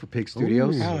studio, for Pig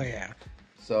Studios. Ooh. Hell yeah.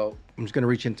 So I'm just going to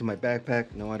reach into my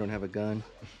backpack. No, I don't have a gun.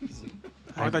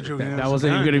 I thought you were gonna that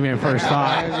wasn't even going to be my first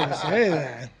thought. I was going to say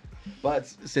that. But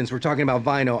since we're talking about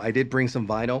vinyl, I did bring some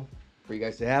vinyl for you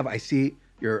guys to have. I see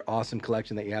your awesome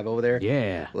collection that you have over there.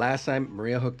 Yeah. Last time,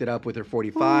 Maria hooked it up with her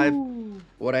 45. Ooh.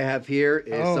 What I have here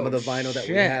is some of the vinyl that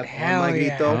we have on My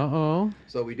Grito. Uh-oh.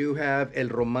 So we do have El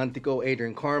Romantico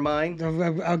Adrian Carmine.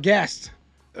 A guest.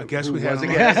 I guess we have a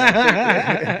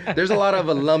guest. There's a lot of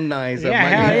alumni of My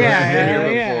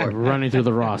Grito here before. Running through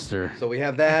the roster. So we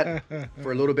have that.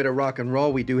 For a little bit of rock and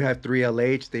roll, we do have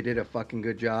 3LH. They did a fucking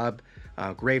good job.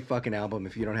 Great fucking album.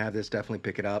 If you don't have this, definitely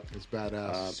pick it up. It's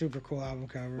badass. Super cool album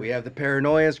cover. We have the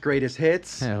Paranoia's Greatest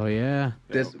Hits. Hell yeah.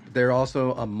 They're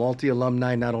also a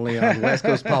multi-alumni, not only on West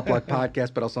Coast Pop Lock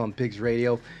Podcast, but also on Pigs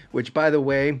Radio, which, by the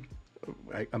way,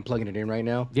 I'm plugging it in right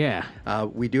now. Yeah.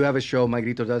 We do have a show. My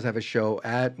Grito does have a show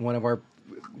at one of our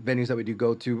venues that we do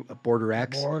go to, Border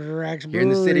X. Border X Here in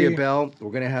the city of Bell.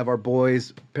 We're going to have our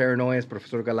boys, Paranoias,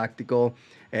 Professor Galactico,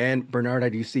 and Bernard. I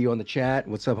do see you on the chat.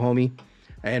 What's up, homie?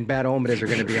 And Bad Hombres are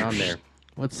going to be on there.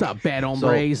 What's up, Bad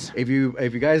Hombres? So if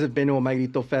you guys have been to a My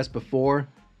Grito Fest before,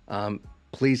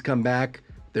 please come back.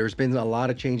 There's been a lot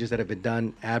of changes that have been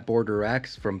done at Border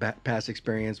X from past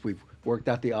experience. We've worked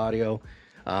out the audio.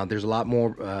 There's a lot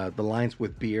more the lines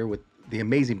with beer, with the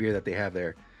amazing beer that they have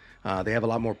there. They have a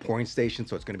lot more pouring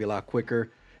stations, so it's going to be a lot quicker.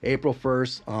 April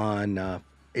 1st on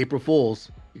April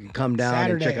Fools, you can come down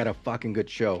Saturday. and check out a fucking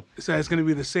good show. So it's going to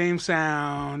be the same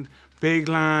sound, big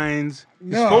lines.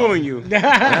 He's fooling you.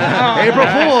 April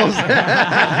Fools.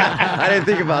 I didn't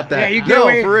think about that. Yeah, you get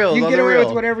away, for real. You get away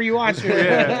with whatever you want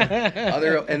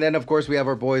to. And then, of course, we have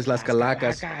our boys, Las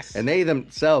Calacas. And they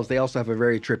themselves, they also have a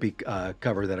very trippy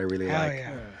cover that I really like.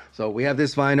 Yeah. So we have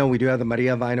this vinyl. We do have the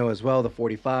Maria vinyl as well, the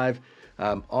 45.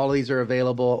 All of these are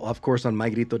available, of course, on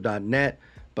mygrito.net.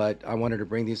 But I wanted to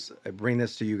bring this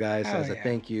to you guys as a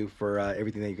thank you for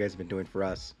everything that you guys have been doing for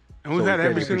us. And we've had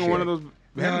every single one of those.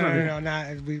 No, not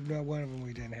one of them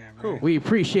we didn't have. Right? Cool. We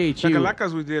appreciate you.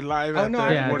 Calacas we did live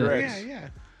at Border X. Yeah.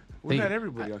 We've had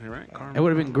everybody on here, right? It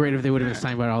would have been great if they would have been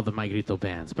signed by all the My Grito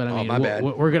bands. But I mean, my bad.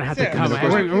 we're going to have to come.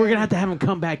 We're going to have to have them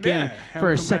come back in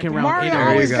for a second round. Mario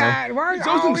always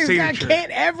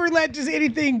can't ever let just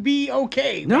anything be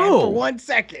okay. No. Man, for 1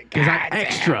 second. Because I'm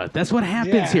extra. That's what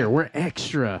happens here. We're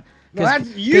extra. No,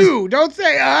 that's you. Don't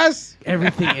say us.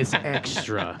 Everything is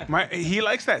extra. He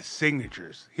likes that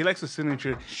signatures. He likes the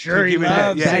signature. Sure, he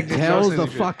loves that tells the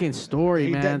fucking story,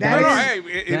 man.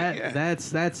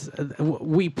 That's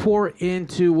we pour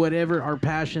into whatever our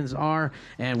passions are,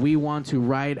 and we want to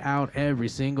write out every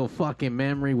single fucking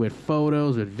memory with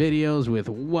photos, with videos, with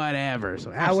whatever.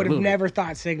 So I would have never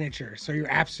thought signature. So you're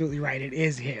absolutely right. It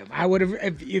is him. I would have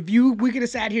if we could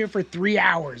have sat here for 3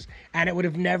 hours and it would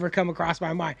have never come across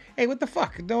my mind. Hey, what the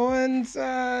fuck? No one's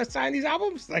signed these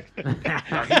albums? Like, and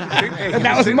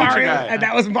that was Mario, and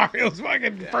that was Mario's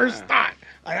fucking first thought.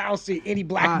 Like, I don't see any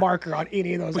black marker on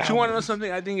any of those. But albums. you want to know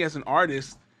something? I think as an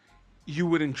artist, you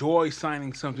would enjoy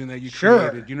signing something that you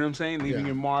created. You know what I'm saying? Leaving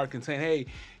your mark and saying, hey,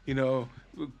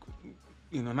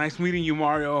 nice meeting you,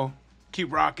 Mario.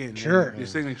 Keep rocking. Sure. Your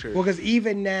signature. Well, because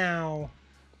even now,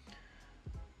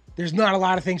 there's not a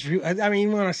lot of things for you. I mean,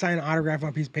 you want to sign an autograph on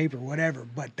a piece of paper, whatever.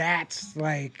 But that's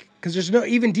like, because there's no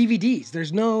even DVDs.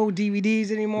 There's no DVDs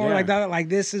anymore like that. Like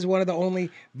this is one of the only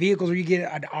vehicles where you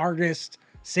get an artist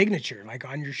signature like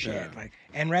on your shit, like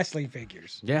and wrestling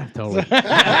figures. Yeah, totally.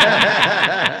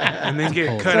 And then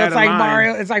get cut out it's of like line.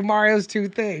 Mario. It's like Mario's two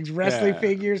things: wrestling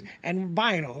figures and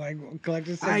vinyl, like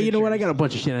collector's signatures. You know what? I got a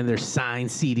bunch of shit in there, signed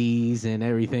CDs and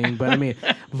everything. But I mean,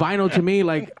 vinyl to me,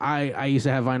 like I used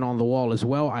to have vinyl on the wall as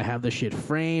well. I have the shit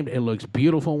framed. It looks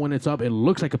beautiful when it's up. It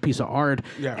looks like a piece of art.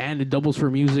 Yeah. And it doubles for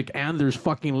music. And there's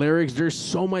fucking lyrics. There's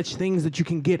so much things that you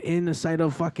can get inside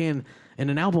of fucking in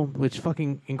an album, which is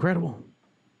fucking incredible.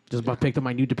 Just about picked up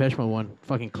my new Depeche Mode one,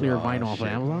 fucking clear vinyl off of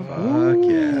Amazon. Fuck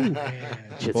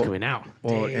yeah. Shit's coming out.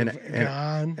 Well, Dave,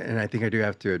 and I think I do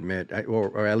have to admit,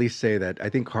 or at least say that I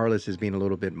think Carlos is being a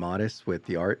little bit modest with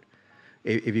the art.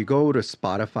 If you go to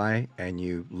Spotify and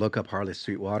you look up Harless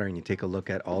Sweetwater and you take a look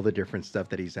at all the different stuff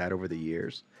that he's had over the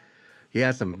years, he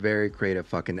has some very creative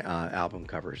fucking album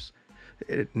covers.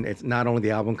 It's not only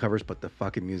the album covers, but the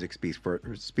fucking music speaks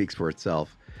for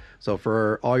itself. So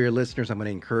for all your listeners, I'm going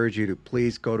to encourage you to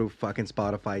please go to fucking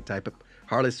Spotify, type up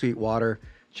Harless Sweetwater,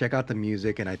 check out the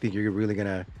music, and I think you're really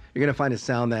gonna find a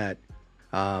sound that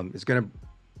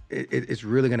it's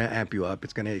really gonna amp you up.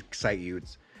 It's gonna excite you.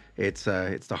 It's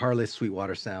the Harless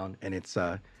Sweetwater sound, and it's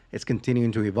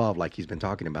continuing to evolve like he's been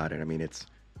talking about it. I mean, it's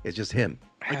just him.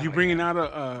 Are you bringing out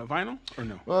a vinyl or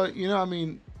no? Well, I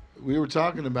mean, we were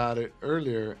talking about it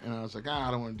earlier, and I was like, I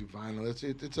don't want to do vinyl.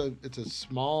 It's a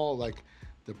small, like,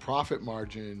 the profit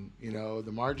margin,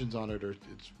 the margins on it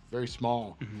it's very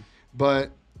small. Mm-hmm. But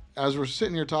as we're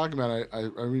sitting here talking about it, I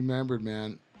remembered,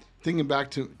 man, thinking back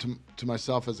to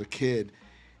myself as a kid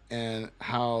and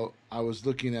how I was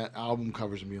looking at album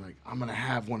covers and being like, I'm going to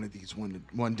have one of these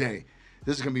one day.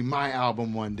 This is going to be my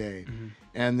album one day. Mm-hmm.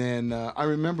 And then I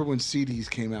remember when CDs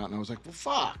came out and I was like, well,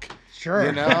 fuck. Sure.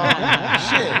 Shit,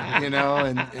 and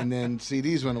then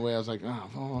CDs went away. I was like, oh,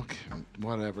 well, okay,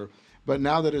 whatever. But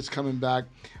now that it's coming back,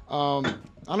 I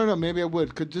don't know, maybe I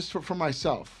would, just for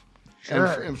myself. Sure.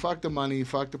 And fuck the money,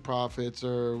 fuck the profits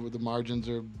or the margins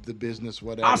or the business,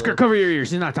 whatever. Oscar, cover your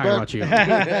ears. He's not talking about you.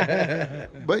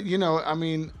 But, I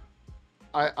mean,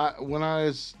 I when I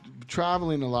was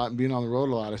traveling a lot and being on the road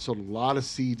a lot, I sold a lot of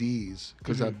CDs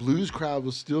because that blues crowd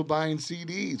was still buying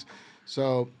CDs.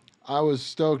 So I was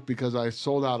stoked because I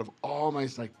sold out of all my,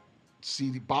 like,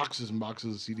 CD boxes and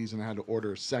boxes of CDs, and I had to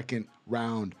order a second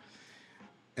round.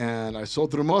 And I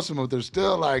sold through most of them, but there's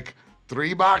still like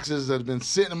 3 boxes that have been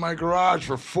sitting in my garage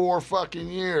for 4 fucking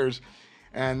years.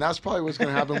 And that's probably what's going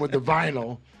to happen with the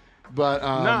vinyl.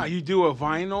 But you do a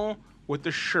vinyl with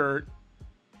the shirt.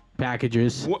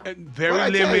 Packages.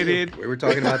 Very limited. We were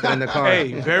talking about that in the car.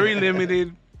 Hey, very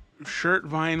limited shirt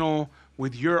vinyl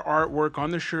with your artwork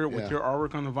on the shirt, with your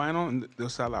artwork on the vinyl, and they'll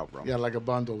sell out, bro. Yeah, like a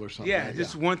bundle or something. Yeah,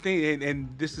 just one thing, and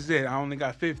this is it. I only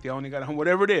got 50. I only got 100,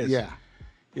 whatever it is. Yeah.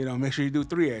 Make sure you do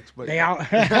 3X. But They all.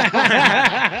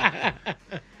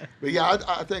 But yeah,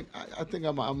 I think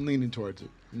I'm leaning towards it.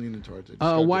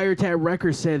 Wiretap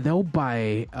Records said they'll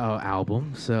buy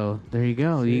album, so there you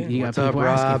go. You got people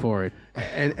asking for it.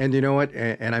 And you know what?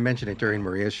 And I mentioned it during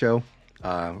Maria's show,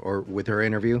 or with her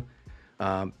interview.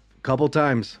 Couple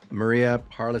times, Maria,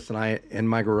 Harless, and I in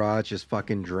my garage just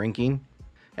fucking drinking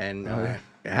and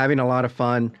having a lot of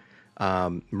fun.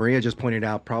 Maria just pointed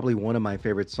out probably one of my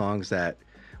favorite songs that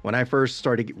when I first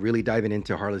started really diving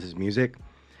into Harless's music,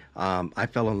 I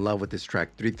fell in love with this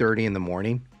track, 3:30 in the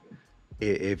morning.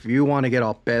 If you want to get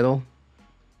all pedo,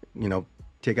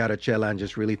 take out a chela and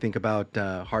just really think about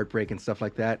heartbreak and stuff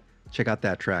like that, check out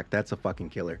that track. That's a fucking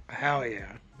killer. Hell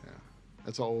yeah.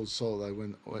 That's an old soul. I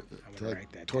went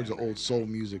towards the old soul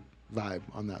music vibe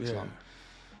on that song.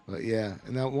 But yeah,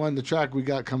 and that one, the track we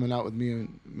got coming out with me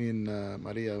and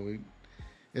Maria,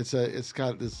 it's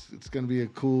gonna be a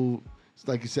cool, it's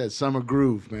like you said, summer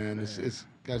groove, man. It's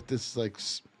got this like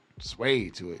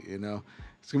sway to it,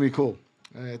 It's gonna be cool.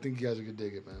 I think you guys are gonna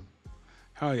dig it, man.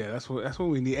 Hell yeah, that's what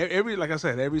we need. Like I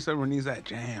said, every summer needs that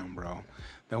jam, bro.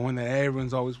 The one that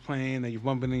everyone's always playing, that you're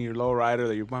bumping in your lowrider,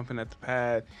 that you're bumping at the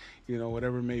pad,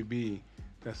 whatever it may be.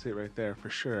 That's it right there for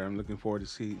sure. I'm looking forward to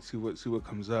see what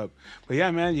comes up. But yeah,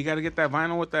 man, you got to get that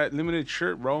vinyl with that limited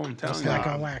shirt, bro. I'm telling you. Like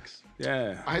on wax.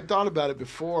 Yeah. I had thought about it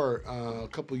before a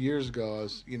couple years ago. I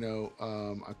was,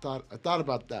 I thought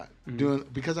about that doing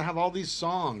because I have all these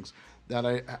songs that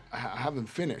I haven't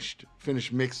finished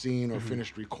mixing or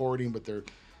finished recording, but they're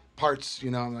parts.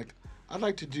 I'm like, I'd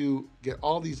like to get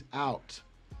all these out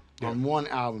on one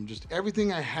album, just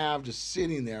everything I have just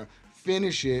sitting there,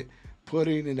 finish it,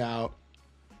 putting it out,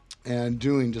 and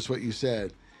doing just what you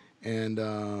said. And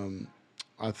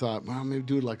I thought, well, maybe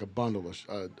do like a bundle,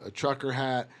 a trucker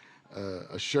hat,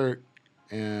 a shirt,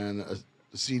 and a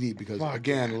CD, because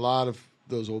again, a lot of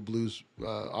those old blues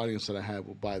audience that I have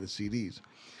will buy the CDs.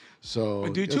 So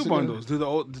do 2 bundles. Do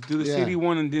the CD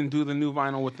one and then do the new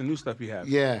vinyl with the new stuff you have.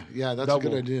 Yeah, that's a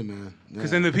good idea, man. Because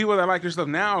then the people that like your stuff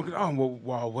now,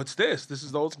 well, what's this? This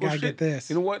is the old school shit. Get this.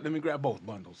 You know what? Let me grab both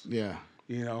bundles. Yeah.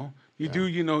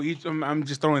 Do each. I'm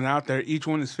just throwing it out there. Each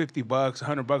one is $50,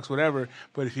 $100, whatever.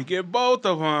 But if you get both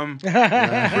of them,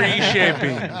 free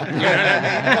shipping.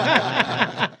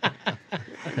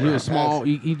 You know what I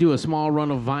mean? You do a small run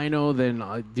of vinyl, then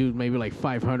do maybe like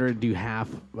 500. Do half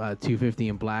 250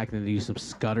 in black, and then do some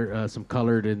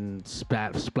colored and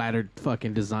splattered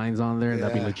fucking designs on there, and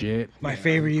that'd be legit. My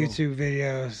favorite YouTube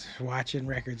videos: watching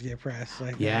records get pressed.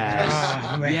 Like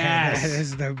yes, that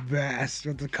is the best.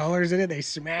 With the colors in it, they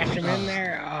smash them in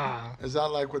there. Is that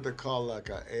like what they call like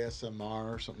a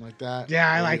ASMR or something like that? Yeah,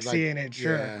 I like seeing it.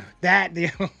 Sure,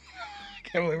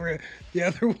 the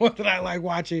other one that I like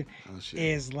watching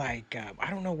is like I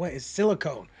don't know what is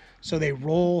silicone. So they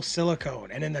roll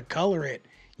silicone, and then to color it,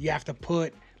 you have to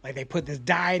put they put this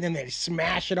dye, and then they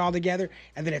smash it all together,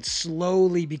 and then it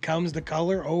slowly becomes the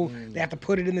color. They have to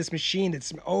put it in this machine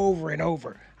that's over and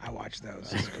over. I watch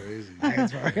those. That's crazy.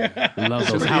 Love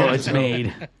those. How it's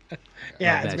made.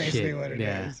 Yeah, it's basically what it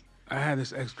is. I had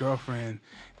this ex-girlfriend.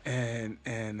 And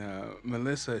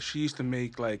Melissa, she used to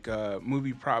make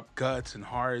movie prop guts and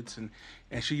hearts, and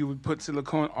she would put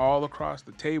silicone all across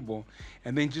the table,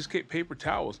 and then just get paper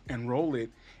towels and roll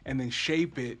it, and then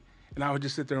shape it, and I would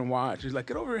just sit there and watch. She's like,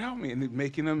 "Get over here, help me!" And then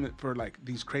making them for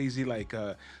these crazy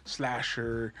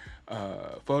slasher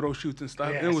photo shoots and stuff.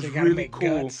 Yeah, and it was really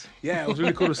cool. Guts. Yeah, it was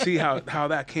really cool to see how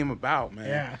that came about, man.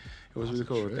 Yeah, it was really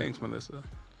cool. Thanks, Melissa.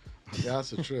 Yeah,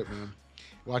 that's a trip, man.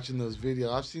 Watching those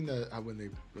videos, I've seen that when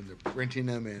they're printing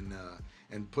them and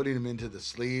putting them into the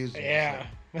sleeves. Yeah.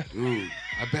 Ooh,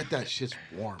 I bet that shit's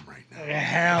warm right now.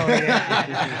 Hell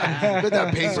yeah. I bet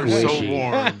that paper's so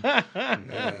warm.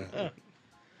 Yeah.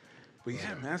 But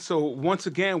yeah, man. So once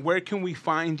again, where can we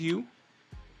find you?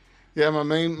 Yeah, my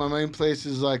main place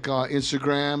is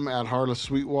Instagram at Heart of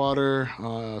Sweetwater,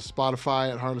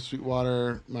 Spotify at Heart of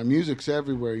Sweetwater. My music's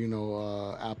everywhere,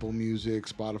 Apple Music,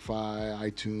 Spotify,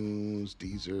 iTunes,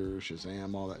 Deezer,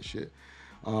 Shazam, all that shit.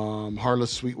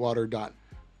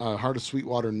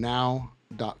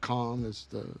 heartofsweetwaternow.com is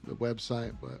the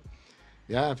website, but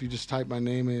yeah, if you just type my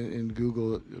name in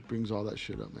Google, it brings all that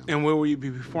shit up, man. And where will you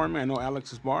be performing? I know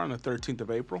Alex's Bar on the 13th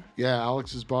of April. Yeah,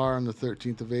 Alex's Bar on the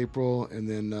 13th of April, and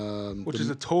then which is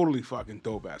a totally fucking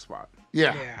dope ass spot.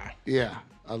 Yeah.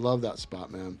 I love that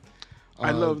spot, man.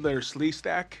 I love their sleeve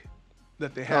stack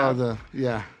that they have. I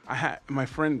had my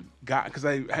friend because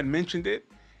I had mentioned it,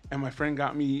 and my friend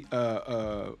got me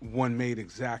one made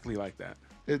exactly like that.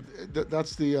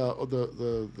 That's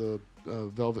the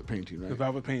velvet painting, right? The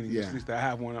velvet painting. Yeah. At least I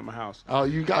have one at my house. Oh,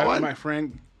 you got one? My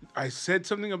friend, I said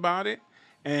something about it,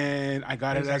 and I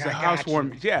got it as a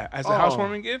housewarming. Yeah, as a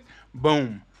housewarming gift.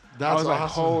 Boom. I was like,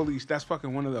 holy, that's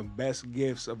fucking one of the best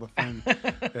gifts of a friend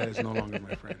that is no longer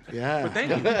my friend. Yeah. But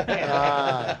thank you.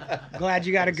 Glad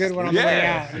you got a good one on the way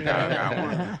out. I got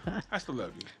one. I still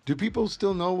love you. Do people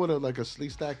still know what a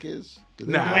sleeve stack is?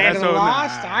 Land of the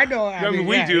Lost? I know. I mean,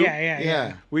 we do.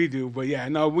 Yeah. We do. But yeah,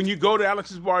 no, when you go to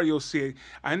Alex's Bar, you'll see it.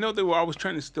 I know they were always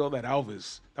trying to steal that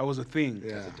Elvis. That was a thing.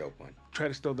 Yeah. That's a dope one. Try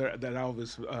to steal that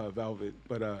Elvis velvet.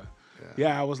 But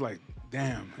yeah, I was like,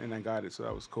 damn, and I got it, so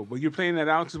that was cool. But you're playing at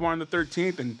Alex's Bar on the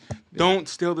 13th, and don't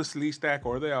steal the sleeve stack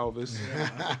or the Elvis.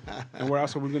 Yeah. And where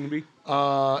else are we going to be?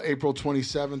 April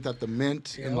 27th at the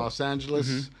Mint in Los Angeles.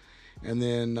 Mm-hmm. And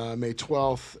then May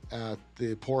 12th at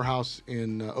the Poorhouse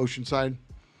in Oceanside.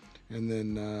 And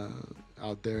then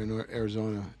out there in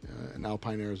Arizona, in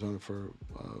Alpine, Arizona for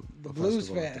the Blues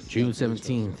Fest. June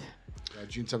 17th.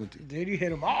 June 17th. Dude, you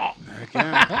hit them all.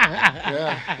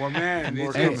 Yeah. Well, man,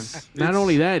 not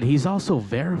only that, he's also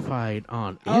verified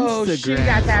on Instagram. Oh, she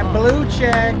got that blue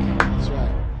check. That's right.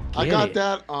 I got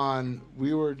that on.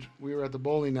 We were at the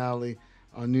bowling alley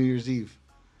on New Year's Eve,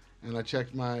 and I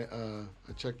checked my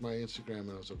Instagram,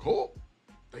 and I was like, "Oh,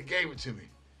 they gave it to me.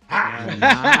 I'm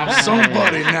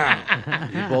somebody now."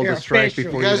 You bowled a strike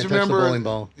before you guys remember touched the bowling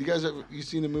ball. You guys you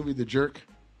seen the movie The Jerk?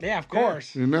 Yeah, of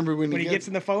course. Remember when he gets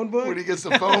in the phone book? When he gets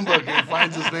the phone book and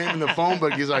finds his name in the phone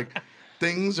book, he's like,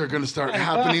 things are going to start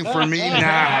happening for me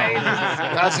now.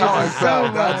 That's how I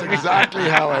felt. That's exactly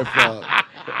how I felt.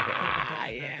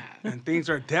 And things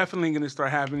are definitely going to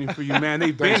start happening for you, man.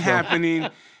 They've been happening.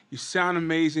 You sound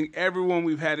amazing. Everyone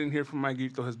we've had in here from My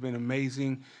Grito has been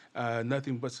amazing.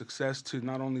 Nothing but success to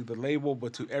not only the label,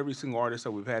 but to every single artist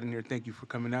that we've had in here. Thank you for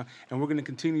coming out. And we're going to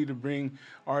continue to bring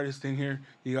artists in here.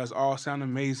 You guys all sound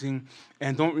amazing.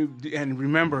 And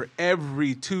remember,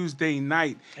 every Tuesday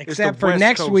night. Except for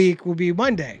next week will be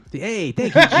Monday. Hey,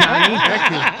 thank you, Johnny.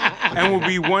 Thank you. And we'll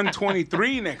be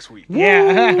 123 next week.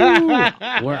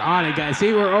 Yeah. We're on it, guys.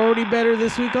 See, we're already better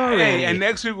this week already. Hey, and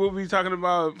next week we'll be talking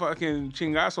about fucking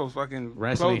chingazos, fucking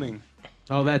wrestling. Clothing.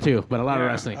 Oh, that too, but a lot of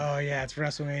wrestling. Oh, yeah, it's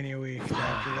WrestleMania week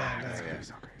after that. That's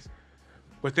so crazy.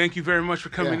 But thank you very much for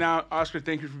coming out. Oscar,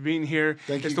 thank you for being here.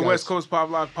 It's the West Coast Pop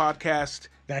Lock Podcast.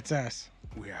 That's us.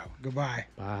 We out. Goodbye.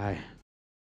 Bye.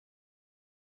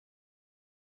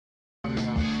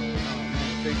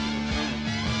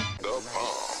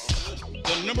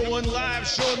 The number one live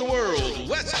show in the world,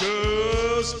 West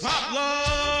Coast Pop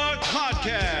Lock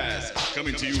Podcast.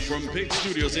 Coming to you from Pig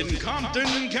Studios in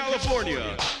Compton,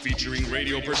 California. Featuring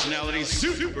radio personality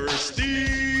Super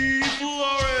Steve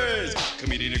Flores.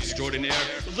 Comedian extraordinaire,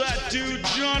 that dude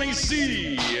Johnny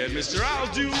C. And Mr. I'll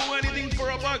Do Anything for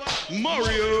a Buck,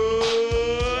 Mario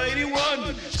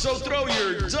 81. So throw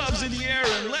your dubs in the air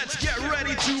and let's get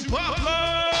ready to pop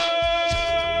lock.